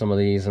that had some of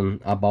these,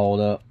 and I bought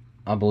up,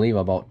 I believe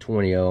I bought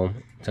 20 of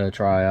them to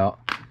try out.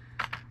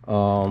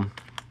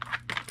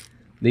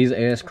 These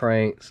S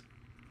cranks,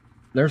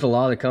 there's a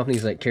lot of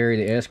companies that carry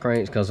the S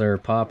cranks because they're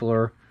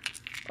popular.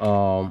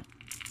 I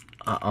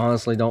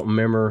honestly don't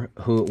remember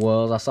who it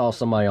was. I saw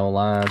somebody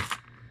online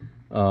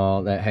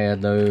that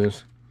had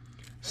those.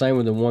 Same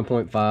with the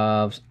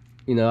 1.5s.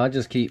 You know, I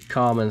just keep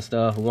common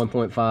stuff,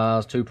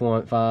 1.5s,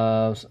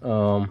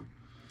 2.5s,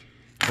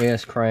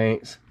 S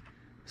cranks,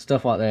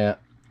 stuff like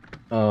that.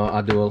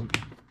 I do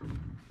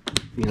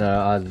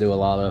a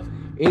lot of.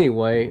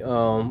 Anyway,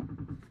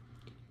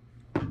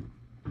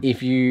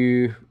 if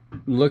you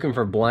looking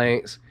for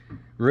blanks,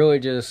 really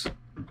just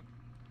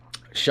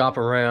shop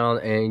around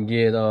and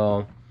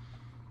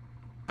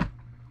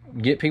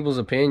get people's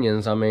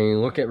opinions. I mean,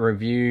 look at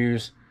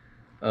reviews.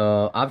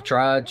 I've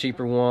tried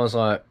cheaper ones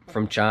like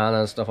from China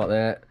and stuff like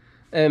that,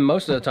 and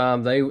most of the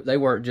time they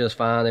work just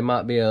fine. They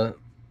might be a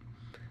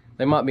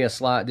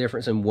slight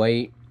difference in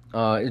weight.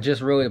 It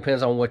just really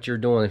depends on what you're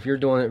doing. If you're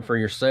doing it for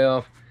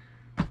yourself,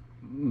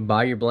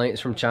 buy your blanks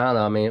from China.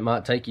 I mean, it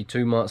might take you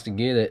 2 months to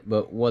get it,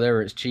 but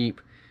whatever, it's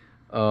cheap.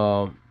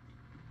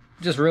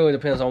 Just really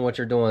depends on what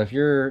you're doing. If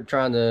you're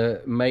trying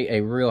to make a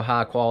real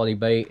high quality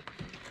bait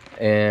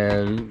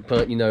and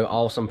put, you know,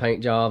 awesome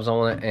paint jobs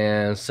on it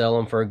and sell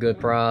them for a good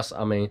price,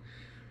 I mean,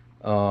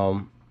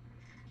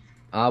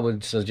 I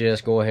would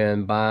suggest go ahead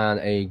and buying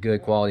a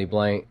good quality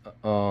blank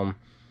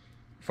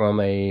from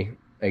a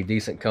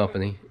decent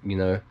company.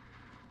 You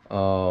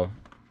know,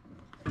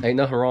 ain't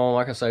nothing wrong,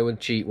 like I say, with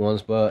cheap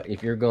ones, but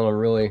if you're gonna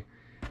really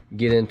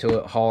get into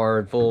it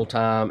hard, full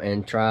time,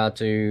 and try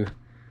to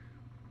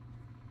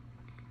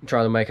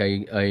make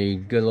a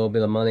good little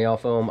bit of money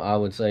off of them, I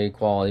would say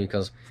quality,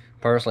 because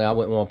personally I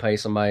wouldn't want to pay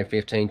somebody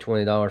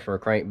 $15-20 for a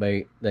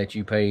crankbait that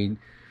you paid,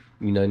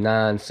 you know,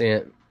 9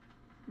 cents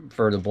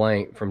for the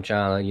blank from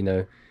China, you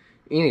know.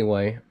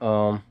 Anyway,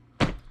 I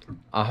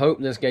hope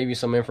this gave you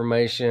some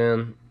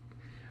information.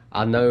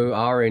 I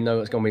already know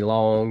it's gonna be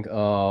long,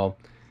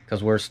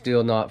 because we're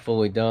still not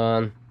fully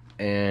done,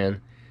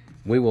 and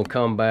we will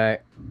come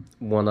back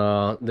when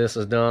this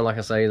is done. Like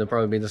I say, it'll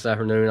probably be this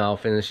afternoon. I'll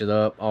finish it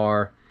up,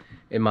 or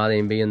it might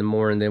even be in the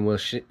morning. Then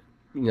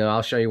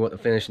I'll show you what the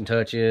finishing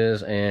touch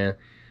is. And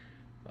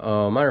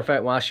matter of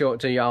fact, when I show it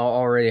to you, I'll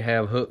already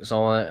have hooks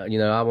on it. You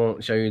know, I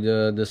won't show you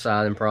the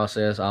deciding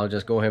process. I'll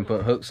just go ahead and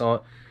put hooks on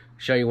it,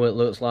 show you what it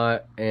looks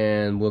like,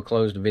 and we'll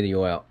close the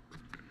video out.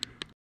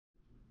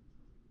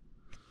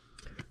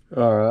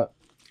 Alright,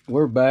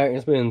 we're back.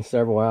 It's been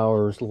several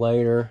hours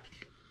later.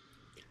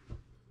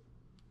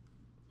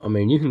 I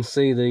mean, you can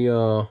see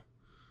the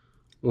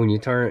when you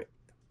turn it,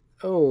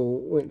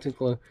 oh, went too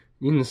close.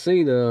 You can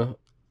see the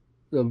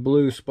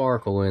blue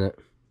sparkle in it.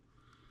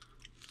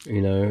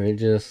 You know, it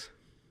just,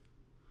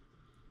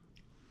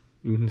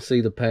 you can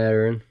see the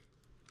pattern.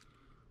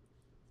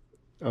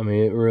 I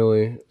mean, it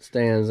really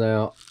stands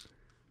out.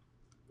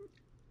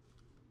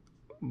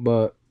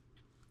 But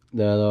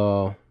that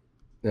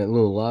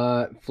little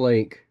light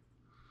flake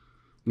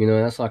You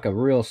know, that's like a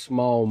real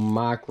small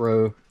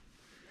micro.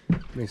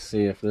 Let me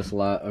see if this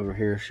light over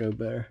here show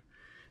better.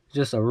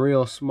 Just a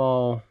real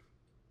small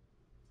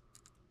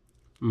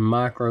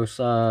micro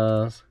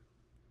size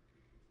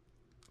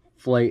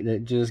flake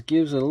that just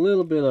gives it a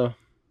little bit of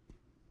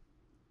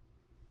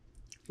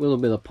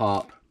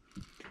pop.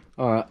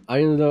 All right, I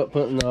ended up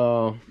putting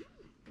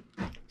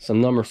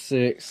some number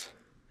 6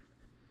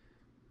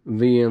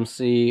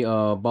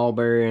 VMC ball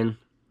bearing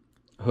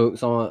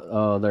hooks on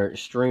it. They're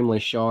extremely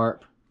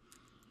sharp,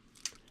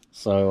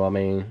 so I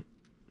mean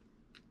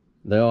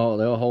they'll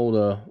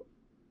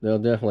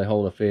definitely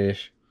hold a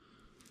fish.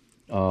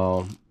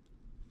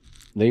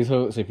 These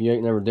hooks, if you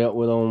ain't never dealt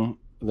with them,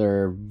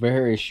 they're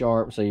very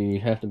sharp, so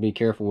you have to be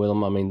careful with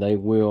them. I mean, they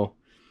will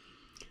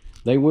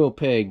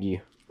peg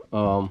you.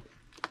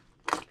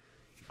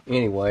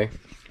 Anyway,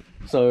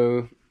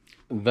 so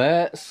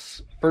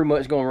that's pretty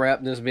much gonna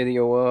wrap this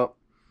video up.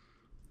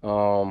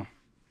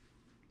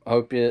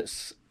 Hope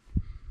it's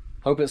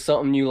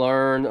something you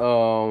learned.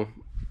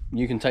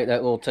 You can take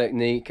that little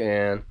technique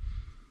and,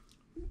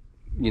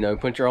 you know,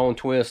 put your own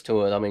twist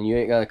to it. I mean, you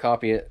ain't got to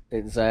copy it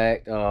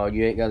exact.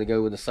 You ain't got to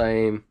go with the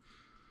same,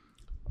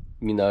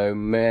 you know,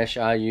 mesh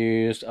I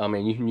used. I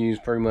mean, you can use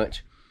pretty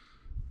much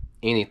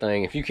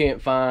anything. If you can't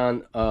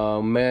find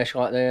a mesh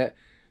like that,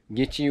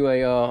 get you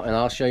a and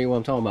I'll show you what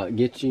I'm talking about.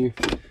 Get you,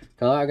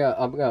 cause I've got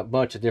a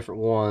bunch of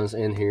different ones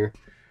in here,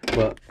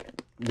 but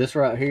this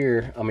right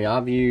here, I mean,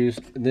 I've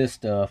used this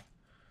stuff,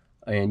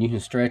 and you can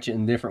stretch it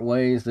in different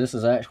ways. This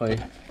is actually,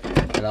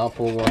 and I'll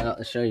pull one out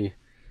to show you.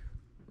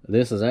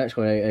 This is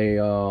actually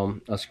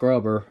a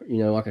scrubber, you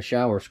know, like a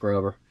shower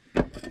scrubber,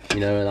 you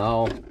know, and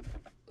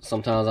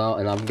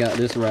and I've got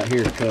this one right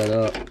here cut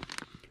up,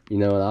 you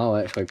know, and I'll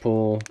actually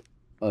pull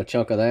a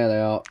chunk of that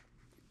out,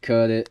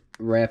 cut it,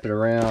 wrap it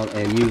around,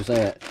 and use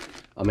that.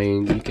 I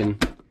mean,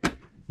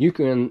 you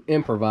can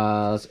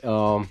improvise.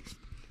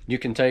 You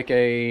can take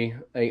a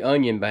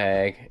onion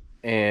bag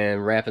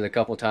and wrap it a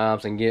couple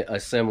times and get a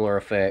similar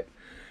effect.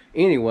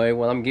 Anyway,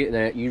 what I'm getting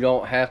at, you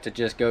don't have to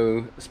just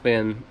go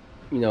spend,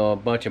 you know, a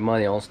bunch of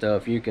money on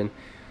stuff. You can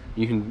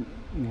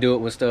do it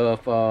with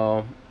stuff,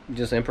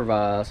 just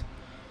improvise.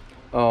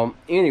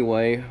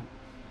 Anyway,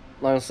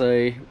 like I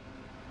say,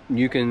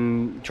 you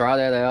can try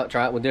that out,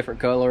 try it with different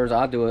colors.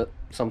 I do it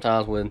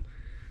sometimes with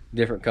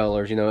different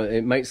colors. You know,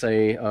 it makes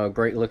a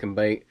great looking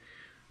bait,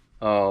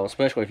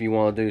 especially if you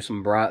want to do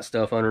some bright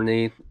stuff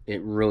underneath.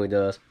 It really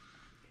does.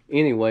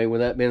 Anyway,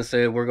 with that being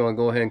said, we're going to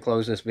go ahead and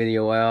close this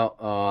video out.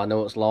 I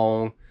know it's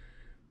long,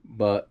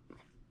 but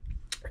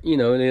you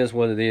know, it is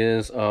what it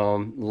is.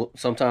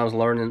 Sometimes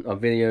learning a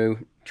video,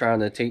 trying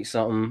to teach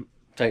something,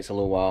 takes a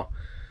little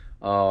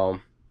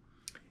while.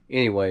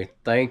 Anyway,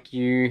 thank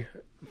you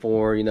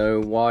for, you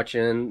know,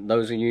 watching.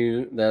 Those of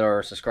you that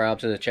are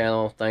subscribed to the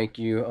channel, thank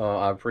you.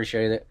 I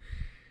appreciate it.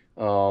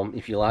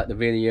 If you like the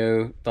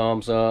video,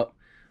 thumbs up.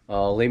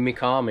 Leave me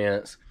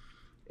comments.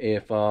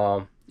 If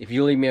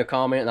you leave me a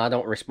comment and I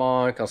don't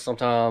respond, because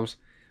sometimes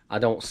I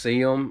don't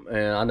see them,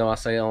 and I know I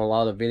say it on a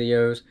lot of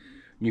videos,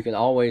 you can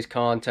always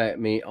contact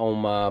me on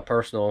my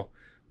personal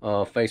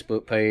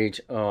Facebook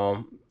page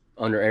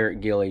under Eric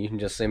Gilly. You can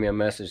just send me a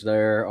message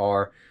there,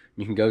 or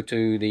you can go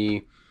to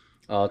the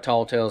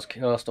Tall Tales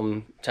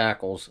Custom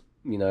Tackles.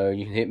 You know,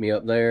 you can hit me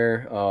up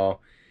there.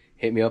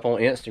 Hit me up on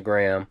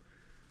Instagram,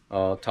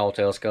 Tall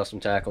Tales Custom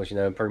Tackles. You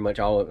know, pretty much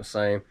all of it the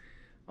same.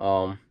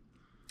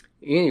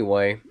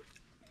 Anyway,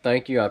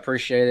 thank you. I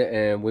appreciate it,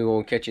 and we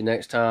will catch you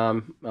next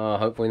time.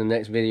 Hopefully the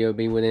next video will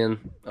be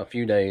within a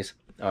few days.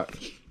 All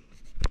right.